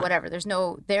 Yeah. whatever.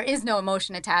 There is no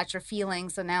emotion attached or feeling.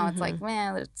 So now it's Mhm. like,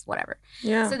 well, it's whatever.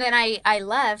 Yeah. So then I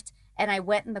left and I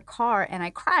went in the car and I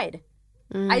cried.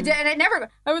 Mm. I did, and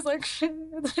I was like,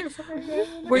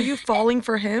 Were you falling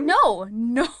for him? no,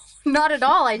 not at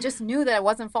all. I just knew that I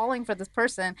wasn't falling for this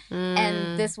person, Mm.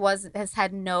 and this has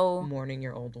had no Mourning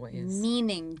your old ways.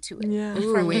 meaning to it Yeah. for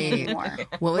Ooh, me wait. anymore.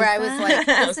 What was Where I was that? like,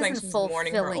 I this was like, isn't she's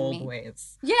mourning her fulfilling old me.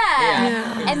 ways. Yeah.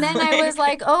 Yeah. And then I was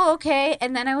like, oh, okay.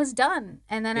 And then I was done.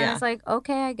 And then I Yeah. was like,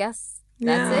 okay, I guess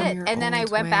that's Yeah. it. Your And then I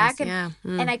old went ways, back and yeah.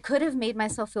 Mm. and I could have made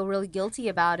myself feel really guilty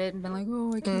about it and been like,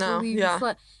 oh, I can't No, believe yeah. you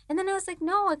slept. And then I was like,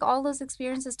 no, like all those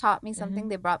experiences taught me something.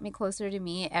 They brought me closer to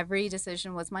me. Every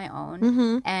decision was my own.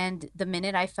 Mm-hmm. And the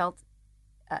minute I felt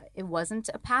it wasn't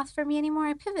a path for me ananymore,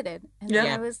 I pivoted. And Yeah.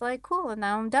 then I was like, cool. And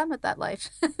now I'm done with that life.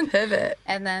 Pivot.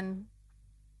 And then,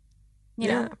 you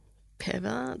Yeah. know,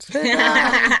 Pivot.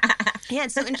 Pivot. Yeah,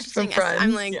 it's so interesting. From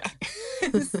I'm Friends.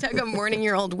 like stuck on mourning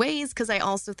your old ways because I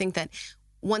also think that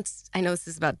once, I know this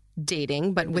is about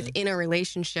dating, but Mhm. within a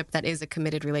relationship that is a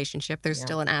committed relationship, there's Yeah.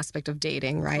 still an aspect of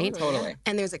dating, right? Totally.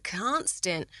 And there's a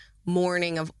constant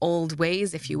mourning of old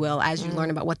ways, if you will, as you learn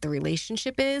about what the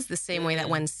relationship is. The same way that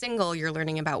when single, you're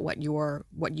learning about what you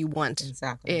want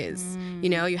Exactly. is. Mm. You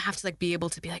know, you have to like be able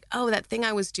to be like, oh, that thing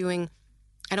I was doing,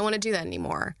 I don't want to do that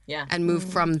anymore, Yeah. and move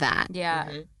from that. yeah.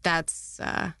 Mhm.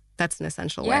 That's an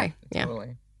essential Yeah. way. Yeah.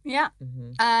 Totally. Yeah.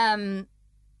 Mhm.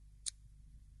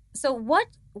 So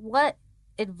what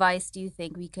advice do you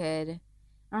think we could,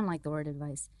 I don't like the word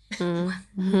advice.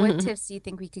 What tips do you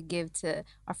think we could give to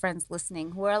our friends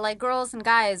listening who are like girls and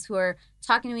guys who are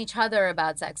talking to each other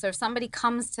about sex, or if somebody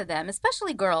comes to them,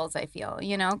 especially girls, I feel,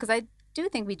 you know, because I do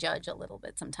think we judge a little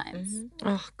bit sometimes. Mhm.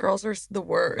 Oh, girls are the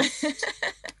worst.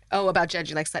 Oh, about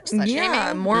judging, like slut Yeah,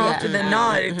 shaming? more Yeah. often than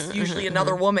not, it's usually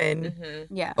another woman, Mhm.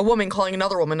 Yeah. a woman calling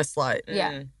another woman a slut.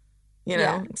 Yeah. Mhm. You know,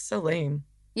 Yeah. it's so lame.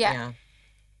 Yeah.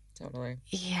 Totally.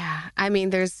 Yeah, I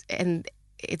mean,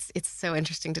 it's so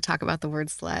interesting to talk about the word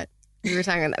slut. We were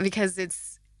talking about, because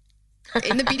it's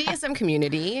in the BDSM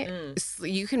community.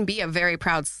 Mm. You can be a very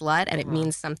proud slut, and it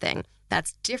means something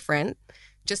that's different.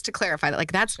 Just to clarify that,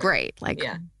 like that's Sure. great. Like,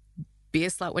 Yeah. be a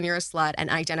slut when you're a slut, and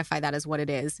identify that as what it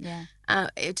is. Yeah.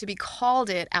 To be called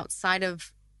it outside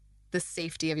of the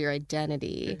safety of your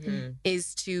identity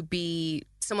is to be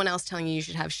someone else telling you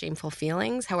should have shameful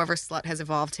feelings. However, slut has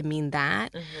evolved to mean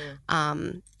that.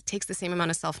 It takes the same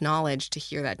amount of self-knowledge to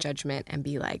hear that judgment and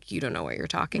be like, you don't know what you're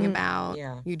talking about.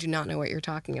 Yeah. You do not know what you're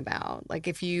talking about. Like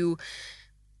if you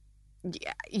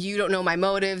don't know my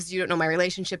motives, you don't know my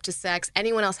relationship to sex,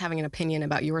 anyone else having an opinion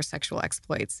about your sexual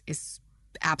exploits is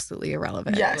absolutely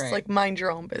irrelevant. Yes, Right. like mind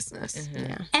your own business.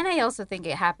 Yeah. And I also think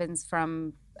it happens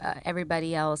from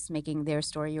everybody else making their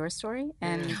story your story.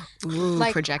 And Ooh,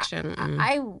 like, projection.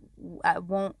 I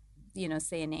won't,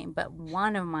 say a name, but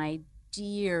one of my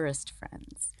dearest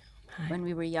friends when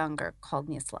we were younger called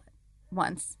me a slut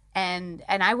once. And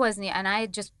I wasn't, and I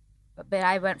just, but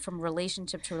I went from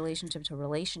relationship to relationship to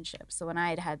relationship. So when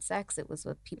I had sex, it was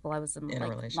with people I was in In a like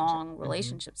relationship. long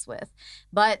relationships with.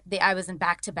 But I was in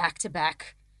back to back to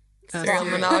back. Serial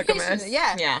monogamous.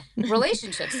 Yeah.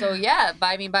 Relationships. So yeah,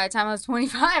 by the time I was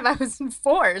 25, I was in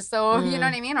 4. So you know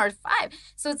what I mean, or 5.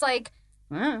 So it's like,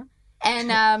 and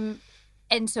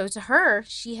so to her,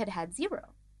 she had 0.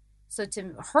 So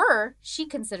to her, she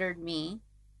considered me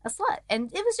a slut,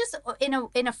 and it was just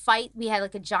in a fight. We had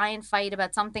like a giant fight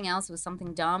about something else. It was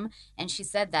something dumb, and she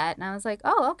said that, and I was like,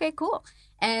 oh, okay, cool,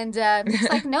 and it's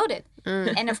like noted.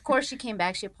 And of course, she came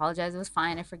back. She apologized. It was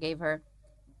fine. I forgave her.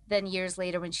 Then years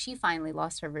later, when she finally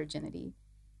lost her virginity,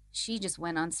 she just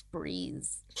went on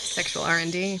sprees. Sexual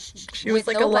R&D. She was with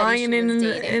like a nobody lion she was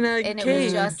in dating. a And cage. it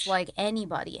was just like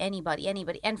anybody.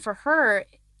 And for her,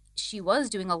 she was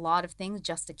doing a lot of things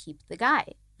just to keep the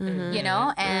guy. You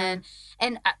know, and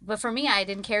but for me, I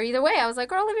didn't care either way. I was like,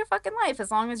 girl, live your fucking life.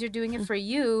 As long as you're doing it for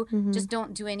you, just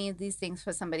don't do any of these things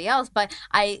for somebody else. But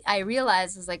I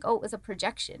realized it was like, oh, it was a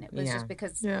projection. It was just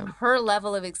because her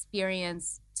level of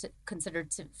experience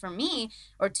considered for me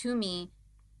or to me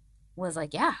was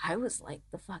like, yeah, I was like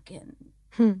the fucking,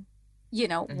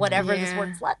 whatever this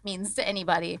word slut means to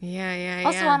anybody. Yeah.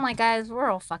 Also, I'm like, guys,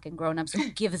 we're all fucking grown-ups. Who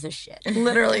gives a shit?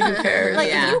 Literally, who cares? Like,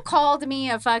 if you called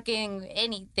me a fucking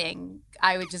anything,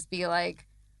 I would just be like,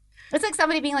 it's like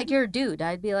somebody being like, you're a dude.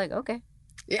 I'd be like, okay.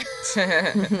 Yeah.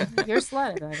 If you're a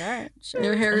slut, I'd be like, all right, sure.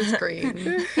 Your hair is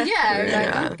green.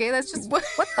 Yeah. Like, okay, that's just, what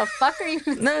the fuck are you?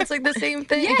 No, it's like the same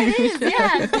thing. Yeah, it is,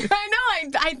 yeah. I know.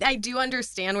 I do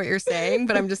understand what you're saying,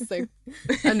 but I'm just like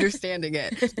understanding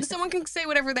it. Someone can say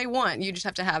whatever they want. You just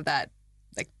have to have that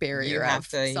like barrier of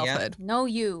selfhood. Know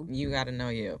you. You got to know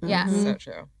you. Yeah. So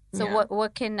true. So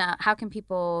what can how can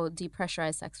people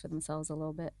depressurize sex for themselves a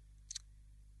little bit?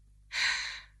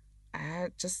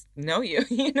 Just know you.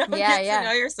 Get to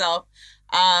know yourself.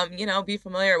 Be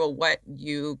familiar with what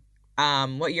you're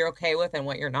okay with and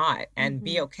what you're not, and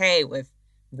be okay with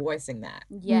voicing that.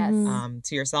 Yes.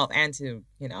 To yourself and to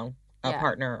a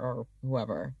partner or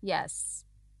whoever. Yes.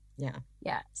 Yeah.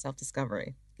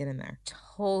 Self-discovery. Get in there.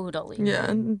 Totally. Yeah,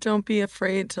 and don't be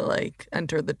afraid to like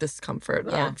enter the discomfort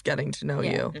of getting to know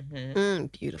you.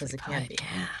 Beautifully it can be.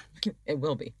 Yeah. It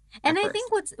will be. And I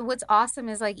think what's awesome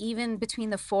is like even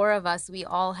between the 4 of us, we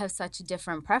all have such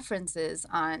different preferences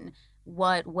on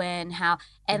what, when, how,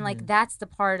 and like that's the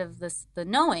part of the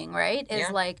knowing, right?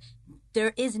 Is like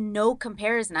there is no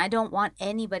comparison. I don't want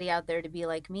anybody out there to be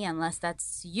like me unless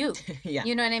that's you.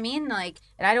 You know what I mean? Like,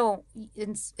 and I don't.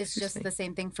 It's just the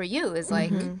same thing for you. Is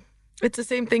like it's the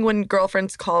same thing when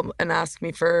girlfriends call and ask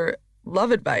me for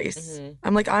love advice.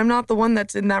 I'm like, I'm not the one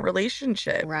that's in that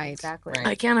relationship. Right. Exactly.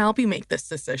 I can't help you make this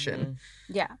decision.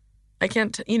 Yeah. I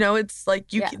can't. It's like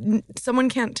someone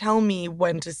can't tell me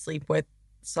when to sleep with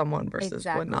someone versus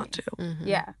when not to.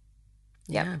 Yeah.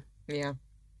 Yeah.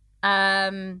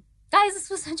 Guys, this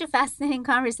was such a fascinating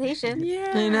conversation.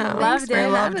 Yeah. I know. Loved it. I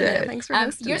loved it. Thanks for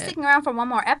hosting You're sticking around for one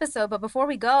more episode, but before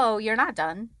we go, you're not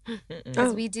done.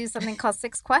 Because we do something called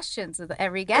 6 questions with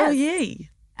every guest. Oh, yay.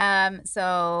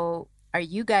 So are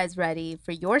you guys ready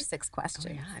for your 6 questions?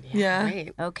 Oh, God, Yeah.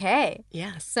 Great. Okay.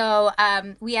 Yes. So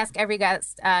we ask every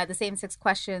guest the same 6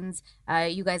 questions.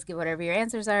 You guys give whatever your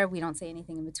answers are. We don't say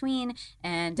anything in between.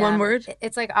 And One word?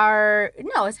 It's like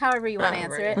it's however you want to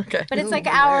answer it. Okay. But it's like Ooh,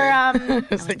 our I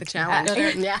like the challenge.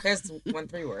 There's 1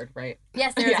 3-word, right?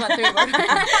 Yes, there is 1 3-word.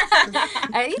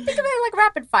 You think of it like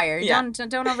rapid fire. Yeah.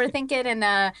 Don't overthink it. And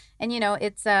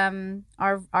it's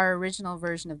our original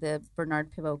version of the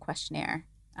Bernard Pivot questionnaire.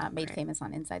 Made famous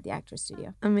on Inside the Actors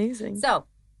Studio. Amazing. So,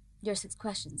 your 6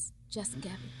 questions, Jess and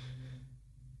Gabby.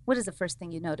 What is the first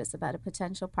thing you notice about a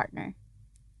potential partner?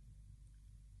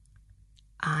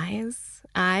 Eyes,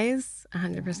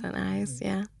 100% eyes.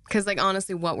 Yeah. Because like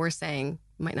honestly, what we're saying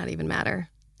might not even matter.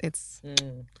 It's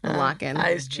a lock-in.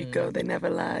 Eyes, Chico, they never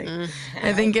lie.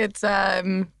 I think it's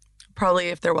probably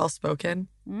if they're well-spoken,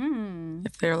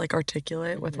 if they're like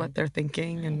articulate with what they're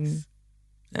thinking and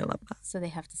I love that. So they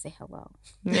have to say hello.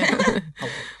 Yeah.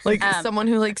 Like someone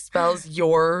who like spells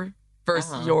your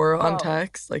versus your on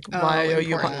text, like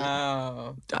YOU.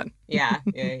 Oh, done. Yeah.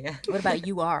 What about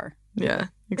you are? Yeah,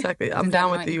 exactly. I'm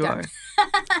down with the you are.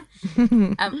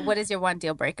 What is your one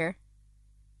deal breaker?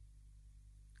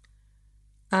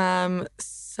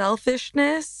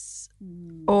 Selfishness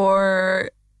or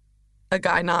a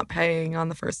guy not paying on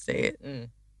the first date.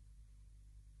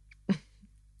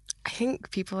 I think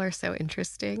people are so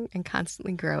interesting and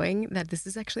constantly growing that this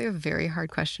is actually a very hard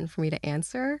question for me to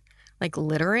answer. Like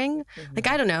littering, like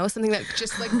I don't know, something that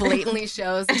just like blatantly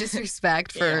shows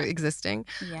disrespect for existing.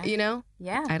 Yeah. You know?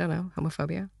 Yeah. I don't know,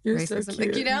 homophobia, You're racism, so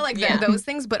like cute. you know, like those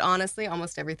things. But honestly,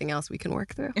 almost everything else we can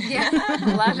work through. Yeah.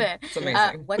 Love it. It's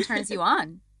amazing. What turns you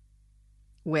on?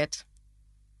 Wit.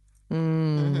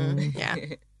 Yeah.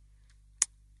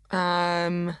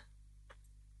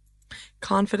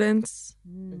 Confidence.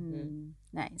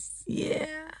 Nice.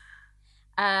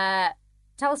 Yeah.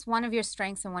 Tell us one of your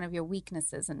strengths and one of your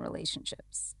weaknesses in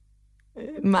relationships.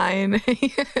 My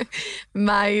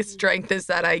strength is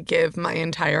that I give my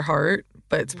entire heart,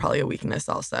 but it's probably a weakness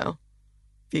also,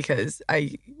 because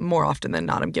I more often than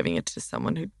not I'm giving it to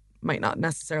someone who might not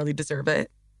necessarily deserve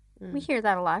it. We hear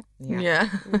that a lot. Yeah.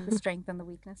 The strength and the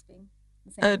weakness being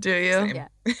the same. Oh, do you? Yeah.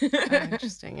 Oh,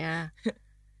 interesting. Yeah.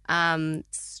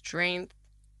 Strength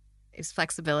is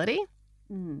flexibility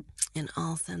in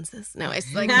all senses. No,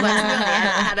 it's like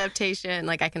flexibility, adaptation.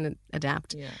 Like I can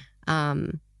adapt. Yeah.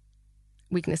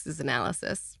 Weakness is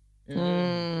analysis.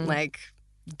 Like,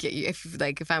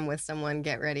 if I'm with someone,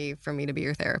 get ready for me to be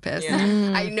your therapist.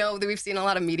 Yeah. I know that we've seen a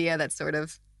lot of media that sort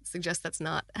of suggests that's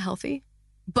not healthy,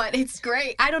 but it's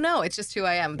great. I don't know. It's just who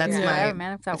I am. That's Whatever,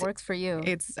 man. If that works for you,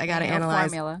 I got to no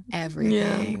analyze formula.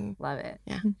 everything. Love it.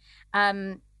 Yeah.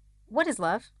 What is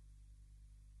love?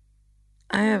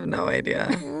 I have no idea.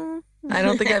 I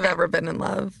don't think I've ever been in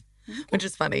love, which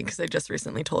is funny because I just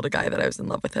recently told a guy that I was in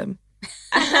love with him.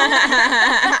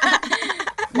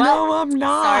 No, I'm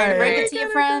not. Sorry to break it to you,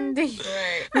 friend.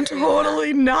 Right. I'm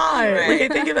totally not.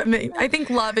 Right. Like I think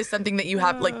love is something that you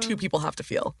have, like two people have to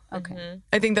feel. Okay.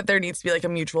 I think that there needs to be like a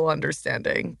mutual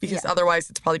understanding, because otherwise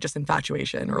it's probably just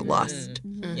infatuation or lust.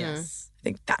 Yes. I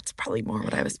think that's probably more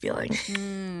what I was feeling.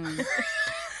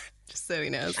 Just so he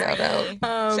knows. Shout out.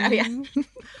 Yeah,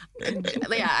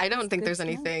 I don't think there's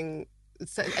any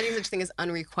such thing as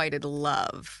unrequited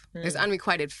love. There's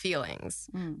unrequited feelings,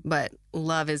 but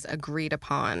love is agreed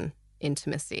upon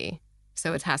intimacy.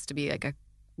 So it has to be like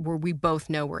where we both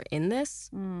know we're in this.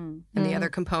 And the other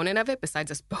component of it,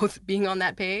 besides us both being on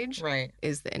that page,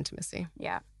 is the intimacy.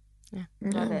 Yeah.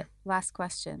 Love it. Last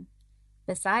question.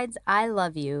 Besides I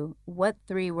love you, what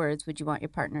 3 words would you want your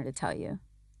partner to tell you?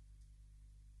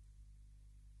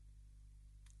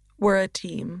 We're a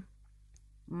team.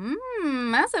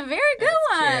 That's a very good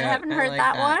one. I haven't heard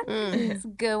that one. It's a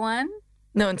good one.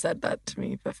 No one said that to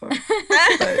me before.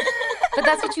 But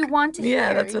that's what you want to hear.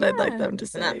 Yeah, that's what I'd like them to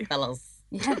say. Not fellas.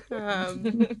 Yeah.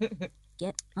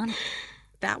 Get on it.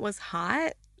 That was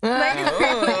hot.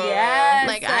 Yes.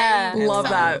 Like I love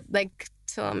that. Like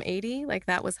till I'm 80. Like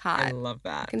that was hot. I love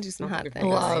that. I can do some hot things.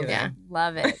 Love. Yeah.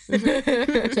 Love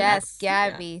it. Jess,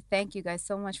 Gabby, thank you guys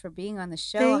so much for being on the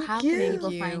show. Thank How you. can people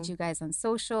Thank you. find you guys on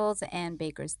socials and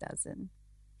Baker's Dozen?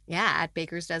 Yeah, at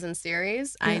Baker's Dozen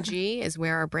Series. IG is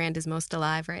where our brand is most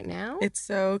alive right now. It's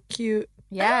so cute.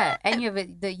 Yeah. And you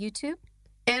have the YouTube?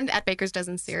 And at Baker's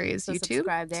Dozen Series So YouTube.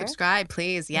 subscribe there. Subscribe,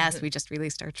 please. Yes, we just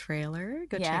released our trailer.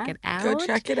 Go check it out. Go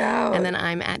check it out. And then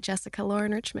I'm at Jessica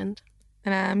Lauren Richmond.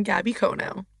 And I'm Gabby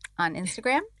Kono. On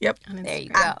Instagram? Yep. On Instagram. There you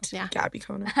go. At Yeah. Gabby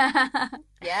Kono.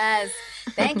 Yes.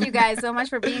 Thank you guys so much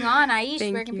for being on. Aish,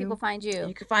 Thank where can you. people find you?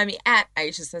 You can find me at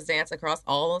Aisha Says Dance across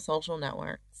all the social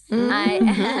networks. I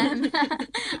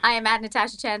am at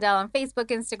Natasha Chandel on Facebook,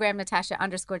 Instagram,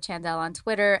 Natasha_Chandel on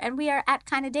Twitter, and we are at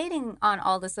Kinda Dating on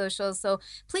all the socials. So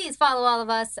please follow all of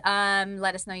us.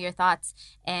 Let us know your thoughts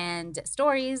and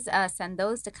stories. Send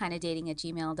those to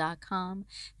kindadating@gmail.com.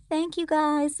 Thank you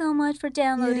guys so much for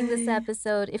downloading this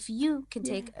episode. If you can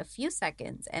take a few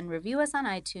seconds and review us on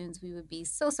iTunes, we would be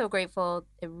so grateful.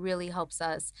 It really helps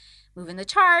us move in the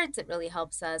charts. It really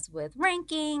helps us with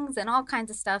rankings and all kinds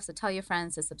of stuff. So tell your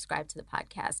friends to subscribe to the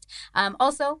podcast.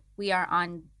 Also, we are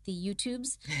on the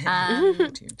YouTubes.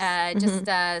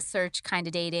 Just search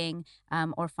Kinda Dating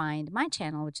or find my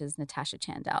channel, which is Natasha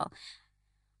Chandel.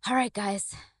 All right,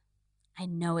 guys. I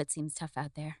know it seems tough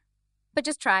out there, but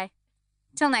just try.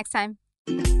 Till next time.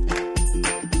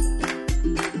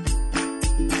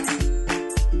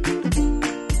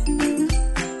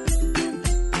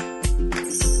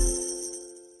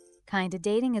 Kinda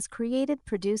Dating is created,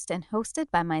 produced, and hosted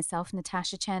by myself,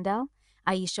 Natasha Chandel.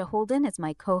 Aisha Holden is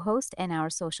my co-host and our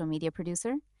social media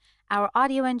producer. Our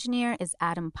audio engineer is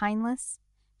Adam Pineless.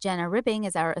 Jenna Ribbing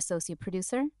is our associate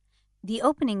producer. The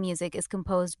opening music is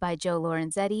composed by Joe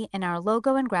Lorenzetti, and our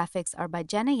logo and graphics are by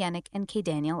Jenna Yannick and K.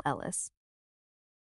 Daniel Ellis.